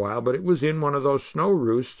there a while, but it was in one of those snow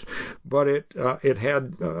roosts, but it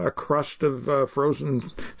had a crust of frozen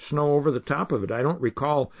snow over the top of it. I don't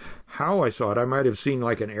recall how I saw it. I might have seen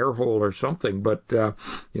like an air hole or something, but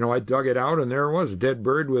I dug it out, and there it was, a dead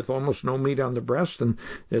bird with almost no meat on the breast, and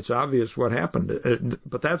it's obvious what happened.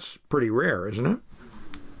 But that's pretty rare, isn't it?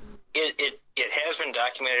 It has been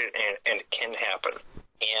documented, and it can happen.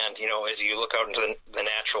 And, as you look out into the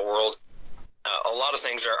natural world, a lot of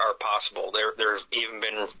things are possible. There's even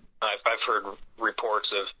been, I've heard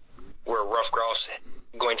reports of where ruffed grouse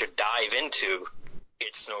going to dive into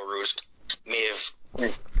its snow roost may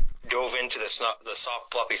have dove into the soft,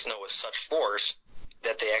 fluffy snow with such force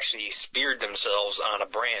that they actually speared themselves on a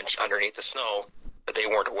branch underneath the snow that they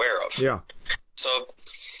weren't aware of. Yeah. So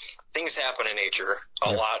things happen in nature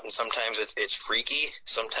a lot, and sometimes it's freaky.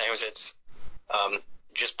 Sometimes it's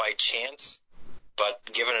just by chance. But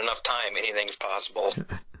given enough time, anything's possible.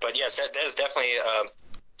 But yes, that is definitely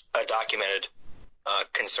a documented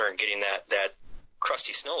concern, getting that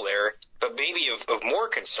crusty snow layer. But maybe of more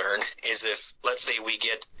concern is if, let's say, we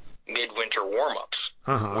get midwinter warm-ups,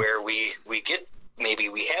 where we get, maybe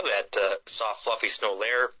we have that soft, fluffy snow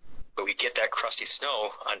layer, but we get that crusty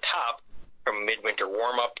snow on top from a midwinter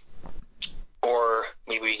warm-up, or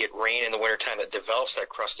maybe we get rain in the wintertime that develops that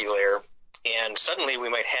crusty layer, and suddenly we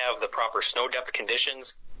might have the proper snow depth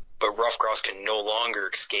conditions, but ruffed grouse can no longer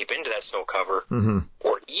escape into that snow cover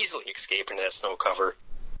or easily escape into that snow cover.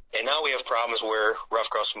 And now we have problems where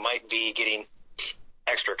ruffed grouse might be getting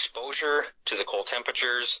extra exposure to the cold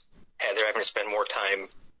temperatures, they're having to spend more time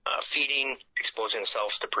feeding, exposing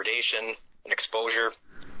themselves to predation, and exposure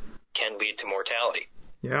can lead to mortality.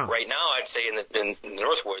 Yeah. Right now, I'd say in the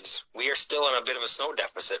Northwoods, we are still in a bit of a snow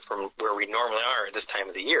deficit from where we normally are at this time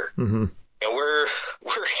of the year. And we're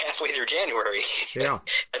halfway through January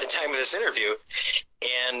at the time of this interview,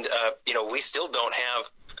 and we still don't have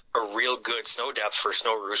a real good snow depth for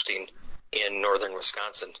snow roosting in northern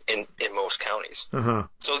Wisconsin in most counties.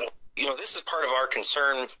 So this is part of our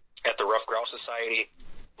concern at the Ruffed Grouse Society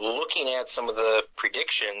looking at some of the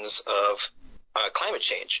predictions of climate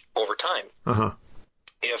change over time. Uh-huh.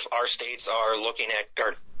 If our states are looking at,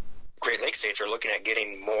 our Great Lakes states are looking at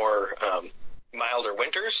getting more milder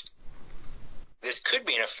winters, this could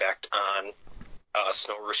be an effect on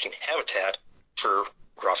snow roosting habitat for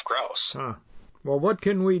ruffed grouse. Huh. Well, what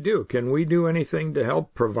can we do? Can we do anything to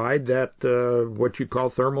help provide that, what you call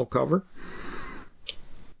thermal cover?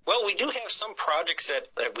 Well, we do have some projects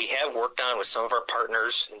that we have worked on with some of our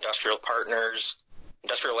partners, industrial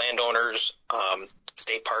landowners,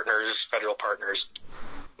 state partners, federal partners,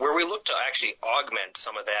 where we look to actually augment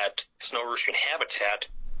some of that snow roosting habitat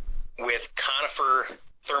with conifer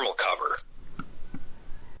thermal cover.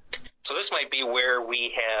 So this might be where we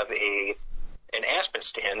have an aspen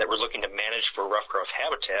stand that we're looking to manage for ruffed grouse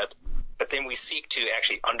habitat, but then we seek to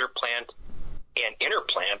actually underplant and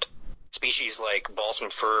interplant species like balsam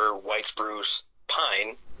fir, white spruce,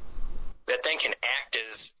 pine, that then can act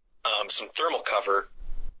as some thermal cover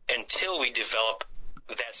until we develop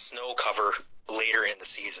that snow cover later in the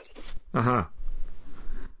season. Uh-huh.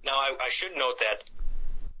 Now, I should note that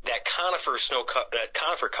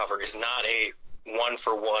conifer cover is not a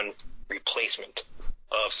one-for-one replacement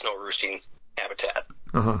of snow roosting habitat.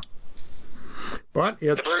 Uh-huh. But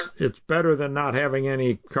it's better than not having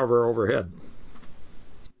any cover overhead.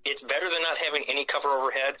 It's better than not having any cover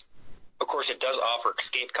overhead. Of course, it does offer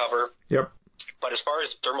escape cover. Yep. But as far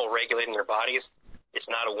as thermal regulating their bodies, it's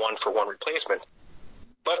not a one-for-one replacement.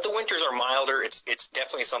 But if the winters are milder, it's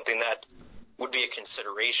definitely something that would be a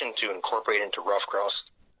consideration to incorporate into ruffed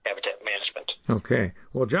grouse habitat management. Okay.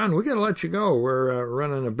 Well, John, we got to let you go. We're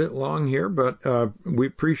running a bit long here, but we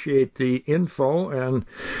appreciate the info, and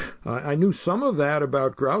I knew some of that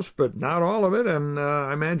about grouse, but not all of it, and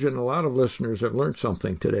I imagine a lot of listeners have learned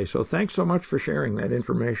something today. So thanks so much for sharing that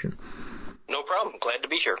information. No problem. Glad to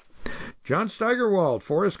be here. John Steigerwald,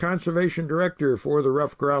 Forest Conservation Director for the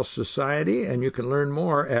Ruffed Grouse Society, and you can learn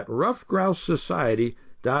more at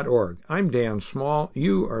ruffedgrousesociety.org. I'm Dan Small.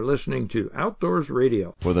 You are listening to Outdoors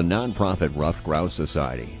Radio. For the nonprofit Ruffed Grouse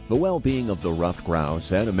Society, the well-being of the ruffed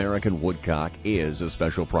grouse and American woodcock is a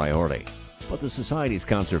special priority. But the Society's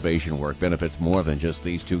conservation work benefits more than just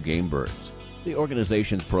these two game birds. The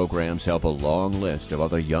organization's programs help a long list of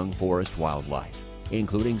other young forest wildlife,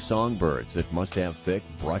 including songbirds that must have thick,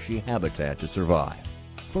 brushy habitat to survive.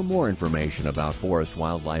 For more information about forest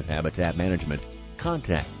wildlife habitat management,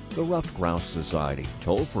 contact the Ruffed Grouse Society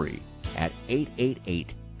toll-free at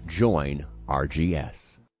 888-JOIN-RGS.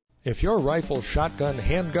 If your rifle, shotgun,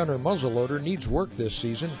 handgun, or muzzleloader needs work this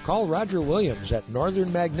season, call Roger Williams at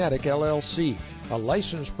Northern Magnetic LLC. A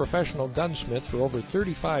licensed professional gunsmith for over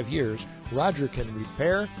 35 years, Roger can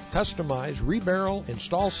repair, customize, rebarrel,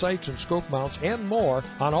 install sights and scope mounts, and more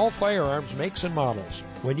on all firearms makes and models.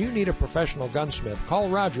 When you need a professional gunsmith,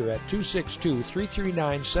 call Roger at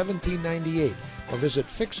 262-339-1798 or visit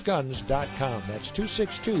fixguns.com. That's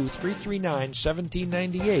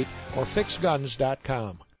 262-339-1798 or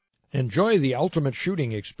fixguns.com. Enjoy the ultimate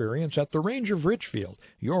shooting experience at the Range of Richfield,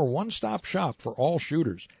 your one-stop shop for all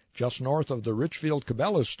shooters. Just north of the Richfield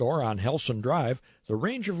Cabela's store on Helson Drive, the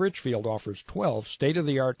Range of Richfield offers 12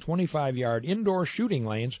 state-of-the-art 25-yard indoor shooting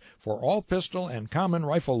lanes for all pistol and common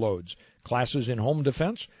rifle loads, classes in home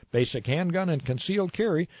defense, basic handgun and concealed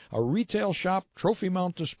carry, a retail shop, trophy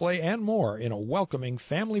mount display, and more in a welcoming,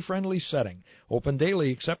 family-friendly setting. Open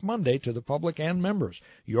daily except Monday to the public and members.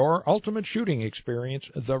 Your ultimate shooting experience,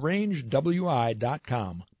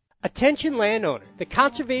 therangewi.com. Attention landowner, the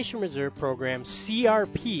Conservation Reserve Program,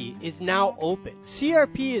 CRP, is now open.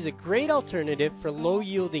 CRP is a great alternative for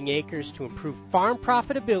low-yielding acres to improve farm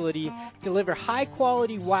profitability, deliver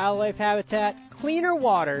high-quality wildlife habitat, cleaner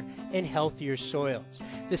water, and healthier soils.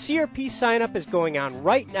 The CRP sign-up is going on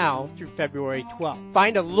right now through February 12th.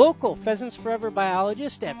 Find a local Pheasants Forever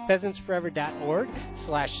biologist at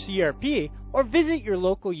pheasantsforever.org/CRP or visit your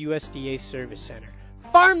local USDA Service Center.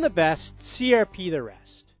 Farm the best, CRP the rest.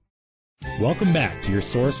 Welcome back to your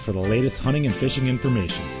source for the latest hunting and fishing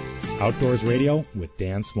information. Outdoors Radio with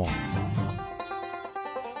Dan Small.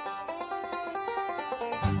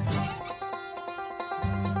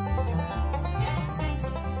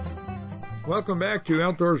 Welcome back to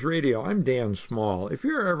Outdoors Radio. I'm Dan Small. If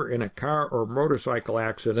you're ever in a car or motorcycle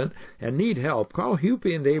accident and need help, call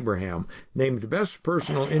Hupy and Abraham, named Best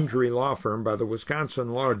Personal Injury Law Firm by the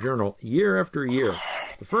Wisconsin Law Journal year after year.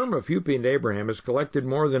 The firm of Hupy and Abraham has collected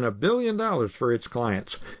more than $1 billion for its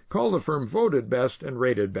clients. Call the firm voted best and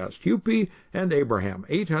rated best. Hupy and Abraham,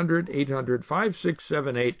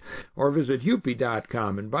 800-800-5678, or visit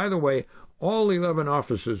hupy.com. And by the way, All 11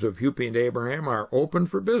 offices of Hupy and Abraham are open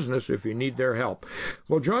for business if you need their help.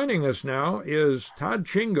 Well, joining us now is Todd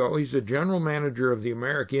Chingo. He's the general manager of the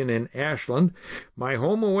American in Ashland, my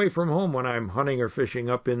home away from home when I'm hunting or fishing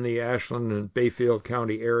up in the Ashland and Bayfield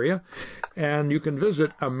County area. And you can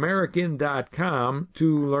visit American.com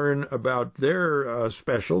to learn about their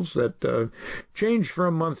specials that change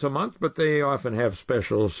from month to month, but they often have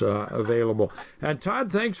specials available. And Todd,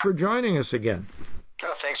 thanks for joining us again.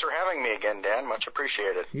 Thanks for having me again, Dan. Much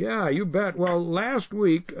appreciated. Yeah, you bet. Well, last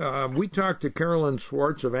week we talked to Carolyn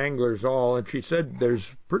Swartz of Anglers All, and she said there's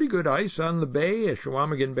pretty good ice on the bay,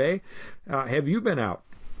 Chequamegon Bay. Have you been out?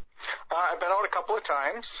 I've been out a couple of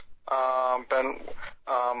times. Been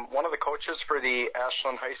one of the coaches for the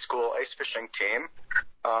Ashland High School ice fishing team.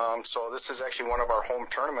 So this is actually one of our home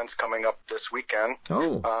tournaments coming up this weekend.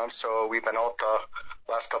 Oh. So we've been out the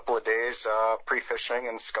last couple of days pre-fishing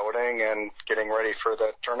and scouting and getting ready for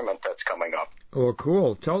the tournament that's coming up. Well,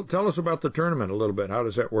 cool. Tell us about the tournament a little bit. How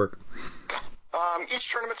does that work? Each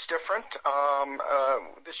tournament's different.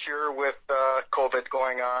 This year with COVID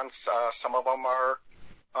going on, some of them are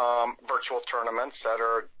virtual tournaments that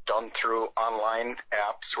are done through online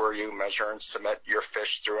apps where you measure and submit your fish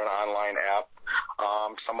through an online app.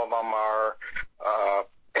 Some of them are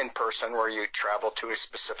in person where you travel to a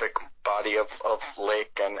specific body of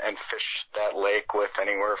lake and fish that lake with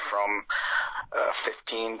anywhere from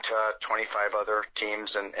 15 to 25 other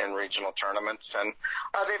teams in regional tournaments. And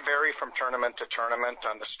they vary from tournament to tournament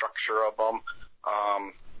on the structure of them.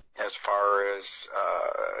 As far as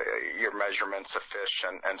your measurements of fish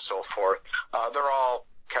and so forth. They're all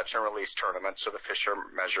catch and release tournaments, so the fish are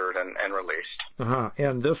measured and released.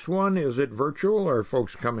 And this one, is it virtual or are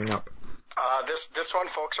folks coming up? This one,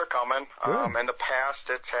 folks are coming. In the past,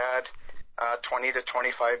 it's had 20 to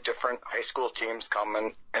 25 different high school teams come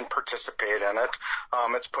and participate in it.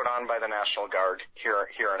 It's put on by the National Guard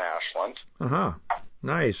here in Ashland.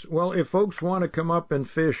 Nice. Well, if folks want to come up and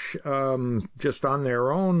fish just on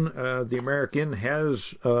their own, the American has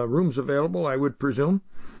rooms available, I would presume?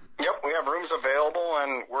 Yep, we have rooms available,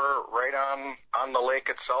 and we're right on the lake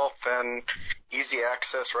itself, and easy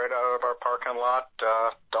access right out of our parking lot,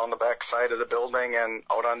 down the back side of the building and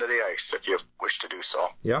out onto the ice if you wish to do so.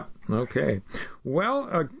 Yep, okay. Well,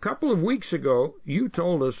 a couple of weeks ago, you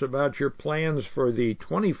told us about your plans for the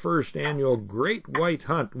 21st annual Great White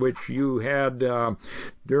Hunt, which you had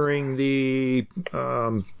during the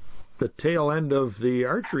tail end of the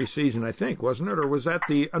archery season, I think, wasn't it? Or was that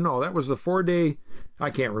no, that was the 4-day, I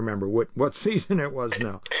can't remember what season it was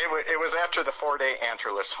now. It was after the 4-day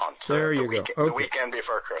antlerless hunt. There you go. Okay. The weekend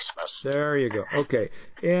before Christmas. There you go. Okay.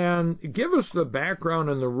 And give us the background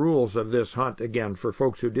and the rules of this hunt again for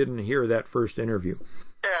folks who didn't hear that first interview.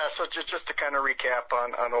 Yeah, so just to kind of recap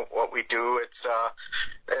on what we do,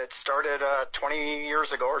 it started 20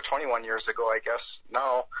 years ago, or 21 years ago, I guess,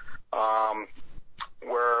 now,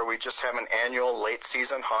 where we just have an annual late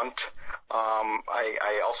season hunt.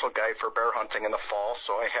 I also guide for bear hunting in the fall,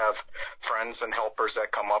 so I have friends and helpers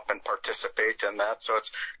that come up and participate in that. So it's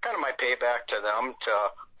kind of my payback to them to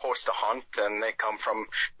host a hunt, and they come from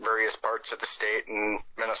various parts of the state and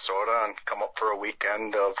Minnesota and come up for a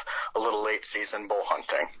weekend of a little late season bow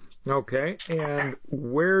hunting. Okay, and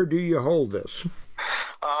where do you hold this?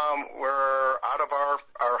 We're out of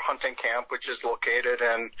our hunting camp, which is located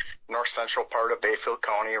in north central part of Bayfield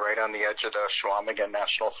County, right on the edge of the Chequamegon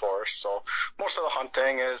National Forest. So most of the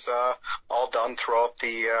hunting is all done throughout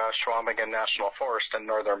the Chequamegon National Forest in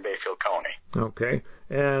northern Bayfield County. Okay.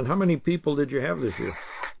 And how many people did you have this year?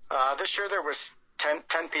 This year there was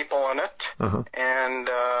 10 people in it. And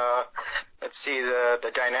let's see,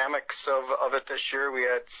 the dynamics of it this year, we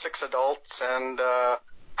had 6 adults and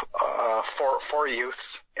four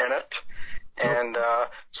youths in it. And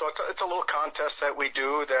so it's a little contest that we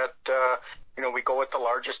do that we go with the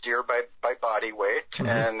largest deer by body weight,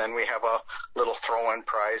 and then we have a little throw-in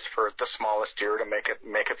prize for the smallest deer to make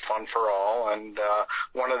it fun for all. And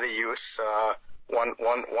one of the youths won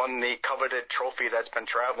the coveted trophy that's been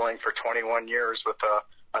traveling for 21 years with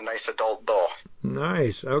a nice adult doe.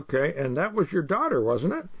 Nice. Okay, and that was your daughter,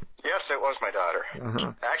 wasn't it? Yes, it was my daughter.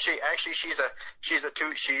 Actually, she's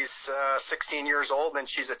 16 years old, and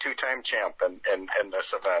she's a 2-time champ in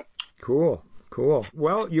this event. Cool.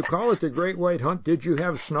 Well, you call it the Great White Hunt. Did you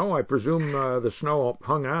have snow? I presume the snow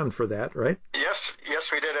hung on for that, right? Yes,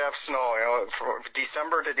 we did have snow. From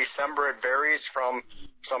December to December, it varies. From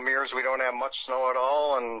some years we don't have much snow at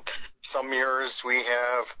all, and some years we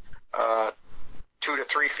have 2 to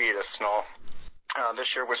 3 feet of snow.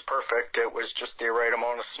 This year was perfect. It was just the right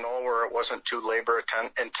amount of snow where it wasn't too labor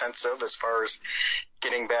intensive as far as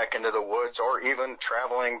getting back into the woods or even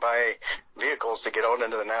traveling by vehicles to get out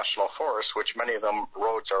into the national forest, which many of them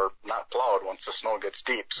roads are not plowed once the snow gets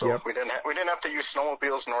deep. So we didn't have to use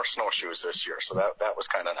snowmobiles nor snowshoes this year. So that was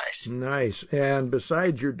kind of nice. Nice. And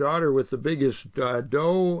besides your daughter with the biggest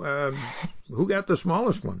doe, who got the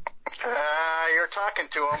smallest one? You're talking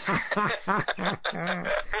to him.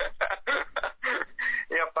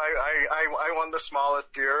 Yep, I won the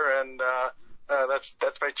smallest deer, and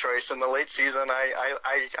that's my choice. In the late season,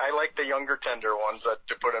 I like the younger, tender ones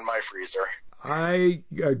to put in my freezer. I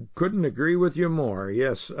couldn't agree with you more.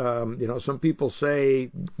 Yes, some people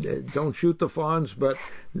say don't shoot the fawns, but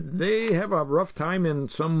they have a rough time in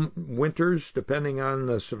some winters, depending on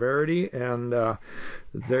the severity, and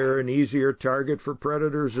they're an easier target for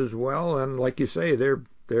predators as well. And like you say, they're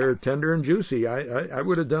tender and juicy. I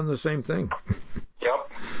would have done the same thing.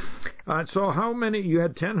 Yep. So how many, you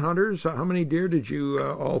had 10 hunters, how many deer did you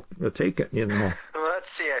all take it,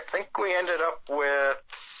 Let's see, I think we ended up with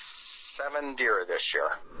 7 deer this year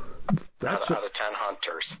out of 10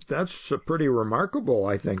 hunters. That's pretty remarkable,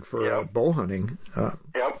 I think, for bow hunting. Yep,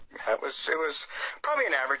 it was probably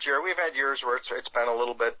an average year. We've had years where it's been a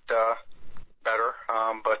little bit better,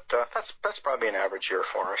 but that's probably an average year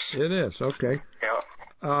for us. It is, okay. Yeah.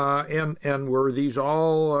 And were these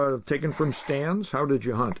all taken from stands? How did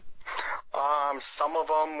you hunt? Some of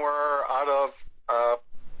them were out of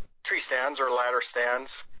tree stands or ladder stands,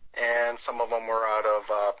 and some of them were out of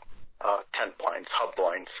tent blinds, hub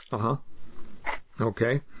blinds.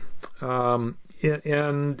 Okay. And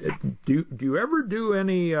do you ever do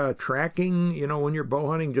any tracking? When you're bow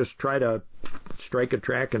hunting, just try to strike a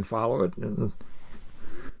track and follow it. No,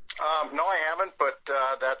 I haven't, but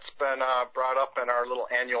that's been brought up in our little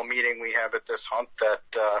annual meeting we have at this hunt. That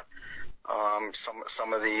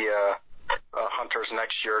some of the hunters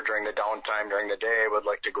next year during the downtime during the day would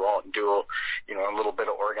like to go out and do a little bit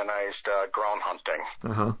of organized ground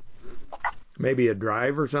hunting. Maybe a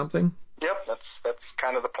drive or something? Yep, that's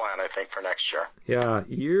kind of the plan, I think, for next year. Yeah,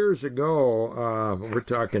 years ago, we're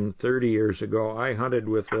talking 30 years ago, I hunted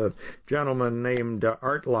with a gentleman named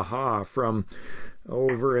Art Laha from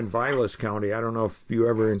over in Vilas County. I don't know if you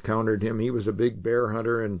ever encountered him. He was a big bear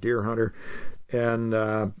hunter and deer hunter,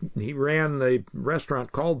 and he ran the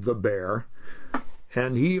restaurant called The Bear,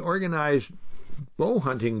 and he organized bow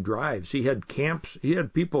hunting drives. He had camps. He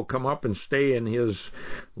had people come up and stay in his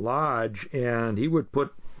lodge, and he would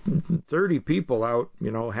put 30 people out,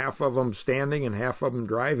 half of them standing and half of them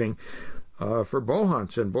driving for bow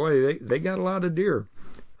hunts. And boy, they got a lot of deer.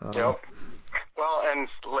 Yep. Well, and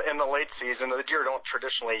in the late season, the deer don't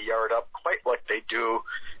traditionally yard up quite like they do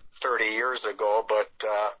 30 years ago, but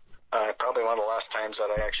probably one of the last times that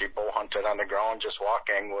I actually bow hunted on the ground just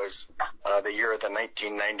walking was the year of the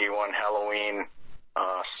 1991 Halloween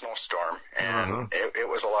snowstorm, and it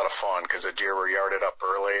was a lot of fun because the deer were yarded up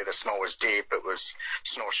early. The snow was deep. It was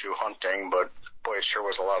snowshoe hunting, but boy, it sure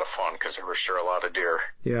was a lot of fun because there were sure a lot of deer.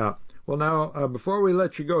 Yeah. Well, now, before we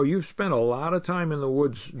let you go, you've spent a lot of time in the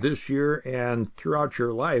woods this year and throughout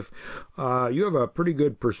your life. You have a pretty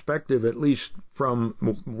good perspective, at least from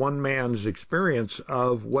one man's experience,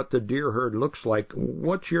 of what the deer herd looks like.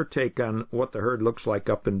 What's your take on what the herd looks like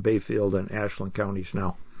up in Bayfield and Ashland counties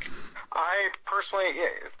now? I personally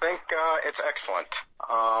think it's excellent.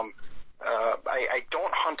 I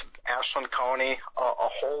don't hunt Ashland County a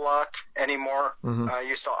whole lot anymore. I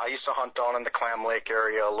used to hunt down in the Clam Lake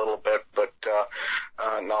area a little bit, but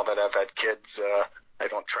now that I've had kids, I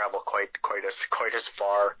don't travel quite as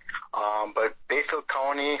far. But Bayfield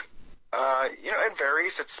County, it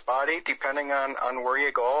varies. It's spotty depending on where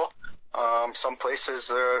you go. Some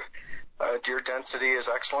places deer density is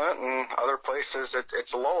excellent, and other places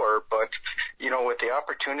it's lower. But with the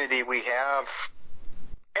opportunity we have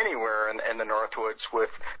anywhere in the Northwoods with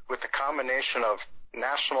the combination of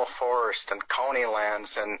national forest and county lands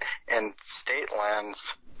and state lands,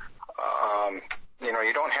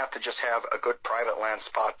 you don't have to just have a good private land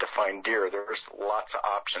spot to find deer. There's lots of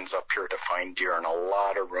options up here to find deer and a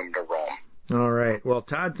lot of room to roam. All right. Well,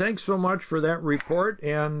 Todd, thanks so much for that report,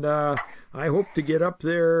 and I hope to get up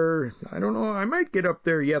there. I don't know. I might get up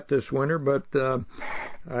there yet this winter, but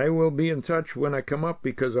I will be in touch when I come up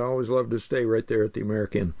because I always love to stay right there at the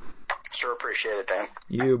American. Sure appreciate it, Dan.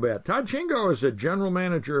 You bet. Todd Chingo is the general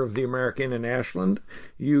manager of the American in Ashland.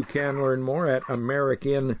 You can learn more at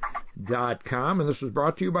american.com. And this was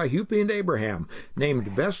brought to you by Hupy and Abraham,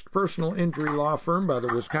 named Best Personal Injury Law Firm by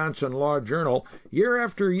the Wisconsin Law Journal. Year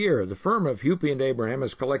after year, the firm of Hupy and Abraham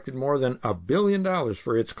has collected more than $1 billion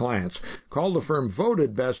for its clients. Call the firm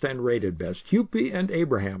voted best and rated best. Hupy and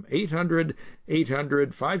Abraham,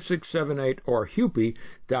 800-800-5678 or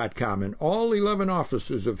Hupy.com. And all 11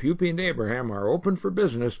 offices of Hupy and Abraham are open for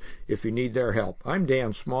business if you need their help. I'm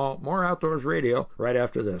Dan Small. More Outdoors Radio right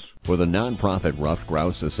after this. For the nonprofit Ruffed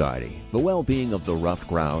Grouse Society, the well-being of the ruffed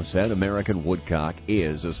grouse and American woodcock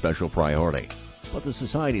is a special priority. But the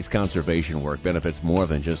Society's conservation work benefits more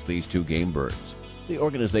than just these two game birds. The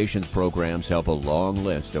organization's programs help a long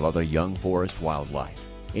list of other young forest wildlife,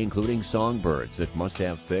 including songbirds that must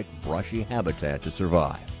have thick, brushy habitat to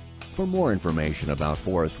survive. For more information about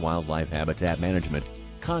forest wildlife habitat management,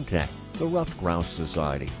 contact the Ruffed Grouse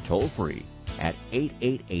Society toll-free at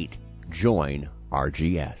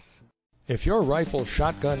 888-JOIN-RGS. If your rifle,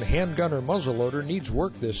 shotgun, handgun, or muzzleloader needs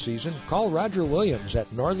work this season, call Roger Williams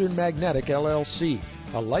at Northern Magnetic LLC.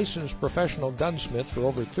 A licensed professional gunsmith for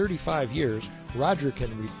over 35 years, Roger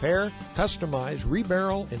can repair, customize,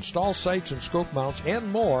 rebarrel, install sights and scope mounts, and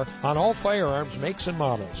more on all firearms makes and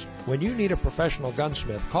models. When you need a professional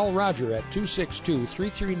gunsmith, call Roger at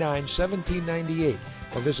 262-339-1798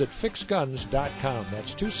 or visit fixguns.com.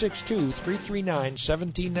 That's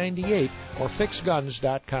 262-339-1798 or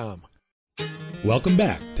fixguns.com. Welcome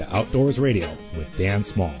back to Outdoors Radio with Dan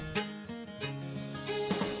Small.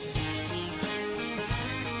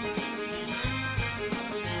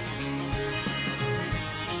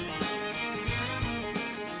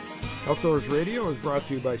 Outdoors Radio is brought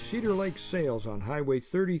to you by Cedar Lake Sales on Highway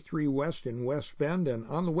 33 West in West Bend and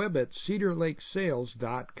on the web at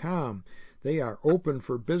cedarlakesales.com. They are open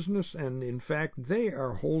for business, and in fact, they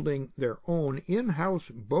are holding their own in-house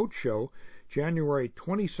boat show January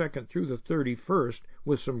 22nd through the 31st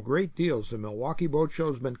with some great deals. The Milwaukee Boat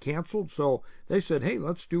Show has been canceled, so they said, hey,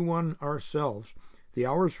 let's do one ourselves. The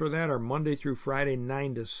hours for that are Monday through Friday,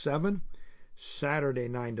 9 to 7, Saturday,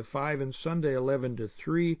 9 to 5, and Sunday, 11 to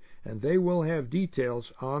 3, and they will have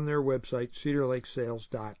details on their website,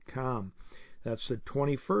 cedarlakesales.com. That's the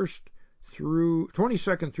 22nd through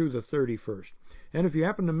the 31st. And if you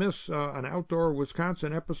happen to miss an Outdoor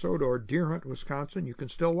Wisconsin episode or Deer Hunt Wisconsin, you can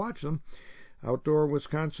still watch them. Outdoor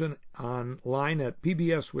Wisconsin online at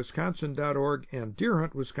pbswisconsin.org and Deer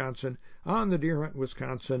Hunt Wisconsin on the Deer Hunt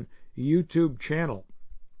Wisconsin YouTube channel.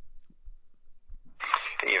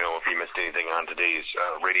 You know, if you missed anything on today's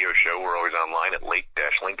radio show, we're always online at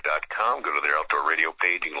lake-link.com. Go to their outdoor radio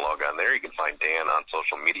page. You can log on there. You can find Dan on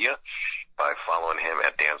social media by following him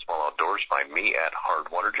at Dan Small Outdoors. Find me at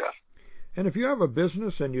Hardwater Jeff. And if you have a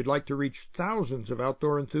business and you'd like to reach thousands of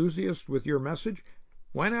outdoor enthusiasts with your message,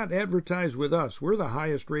 why not advertise with us? We're the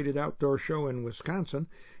highest-rated outdoor show in Wisconsin.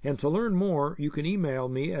 And to learn more, you can email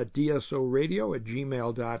me at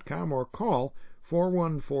dsoradio@gmail.com or call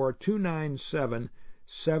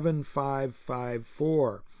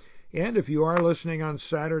 414-297-7554. And if you are listening on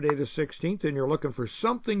Saturday the 16th and you're looking for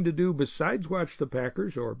something to do besides watch the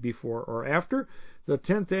Packers, or before or after, the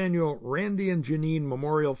 10th annual Randy and Janine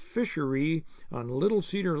Memorial Fishery on Little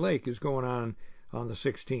Cedar Lake is going on the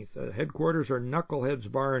 16th. The headquarters are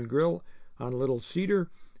Knuckleheads Bar and Grill on Little Cedar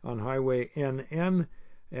on Highway NN,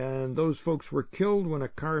 and those folks were killed when a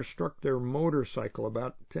car struck their motorcycle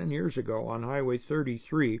about 10 years ago on Highway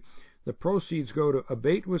 33. The proceeds go to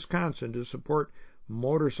Abate, Wisconsin to support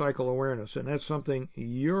motorcycle awareness, and that's something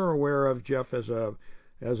you're aware of, Jeff, as a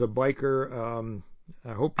biker.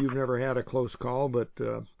 I hope you've never had a close call, but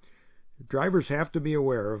drivers have to be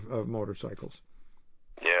aware of motorcycles.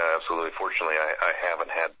 Yeah, absolutely. Fortunately, I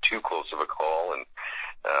haven't had too close of a call, and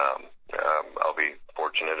I'll be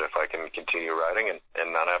fortunate if I can continue riding and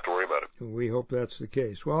not have to worry about it. We hope that's the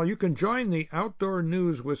case. Well, you can join the Outdoor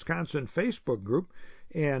News Wisconsin Facebook group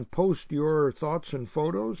and post your thoughts and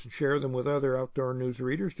photos, share them with other Outdoor News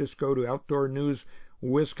readers. Just go to Outdoor News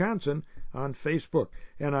Wisconsin on Facebook.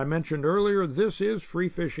 And I mentioned earlier, this is Free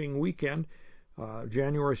Fishing Weekend,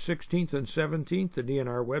 January 16th and 17th. The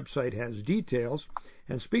DNR website has details.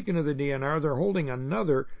 And speaking of the DNR, they're holding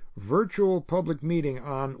another virtual public meeting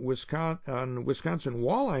on Wisconsin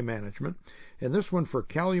walleye management, and this one for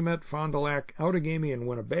Calumet, Fond du Lac, Outagamie, and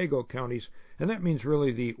Winnebago counties, and that means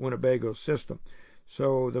really the Winnebago system.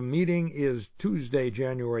 So the meeting is Tuesday,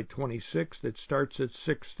 January 26th. It starts at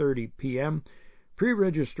 6:30 p.m.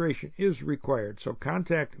 Pre-registration is required, so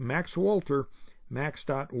contact Max Wolter,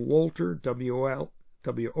 max.wolter,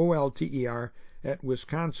 W-O-L-T-E-R, at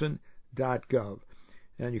wisconsin.gov.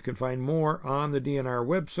 And you can find more on the DNR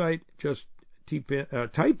website. Just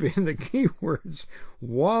type in the keywords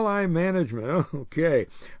walleye management. Okay.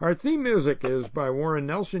 Our theme music is by Warren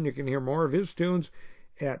Nelson. You can hear more of his tunes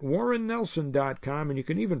at warrennelson.com, and you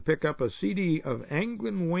can even pick up a CD of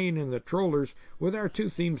Anglin Wayne and the Trollers with our 2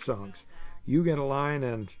 theme songs, You Get a Line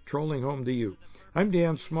and Trolling Home to You. I'm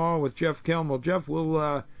Dan Small with Jeff Kelmel. Jeff,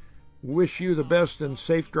 we'll wish you the best and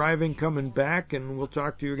safe driving coming back, and we'll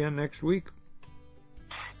talk to you again next week.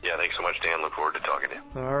 Yeah, thanks so much, Dan. Look forward to talking to you.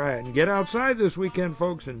 All right, and get outside this weekend,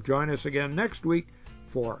 folks, and join us again next week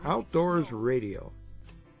for Outdoors Radio.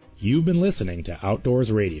 You've been listening to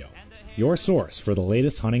Outdoors Radio, your source for the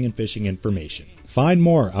latest hunting and fishing information. Find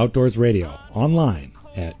more Outdoors Radio online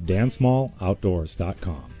at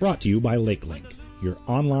dansmalloutdoors.com. Brought to you by LakeLink, your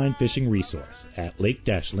online fishing resource at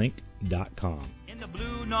lake-link.com. In the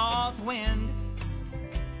blue north wind,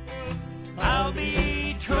 I'll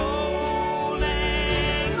be trolling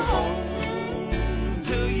home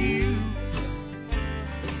to you.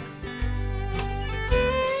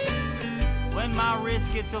 When my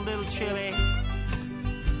wrist gets a little chilly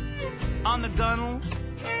on the gunnel,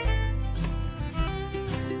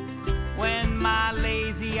 when my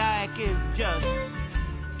lazy ike is just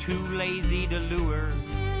too lazy to lure,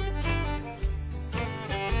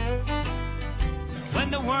 when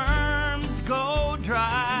the worms go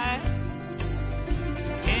dry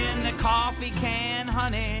in the coffee can,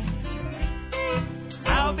 honey,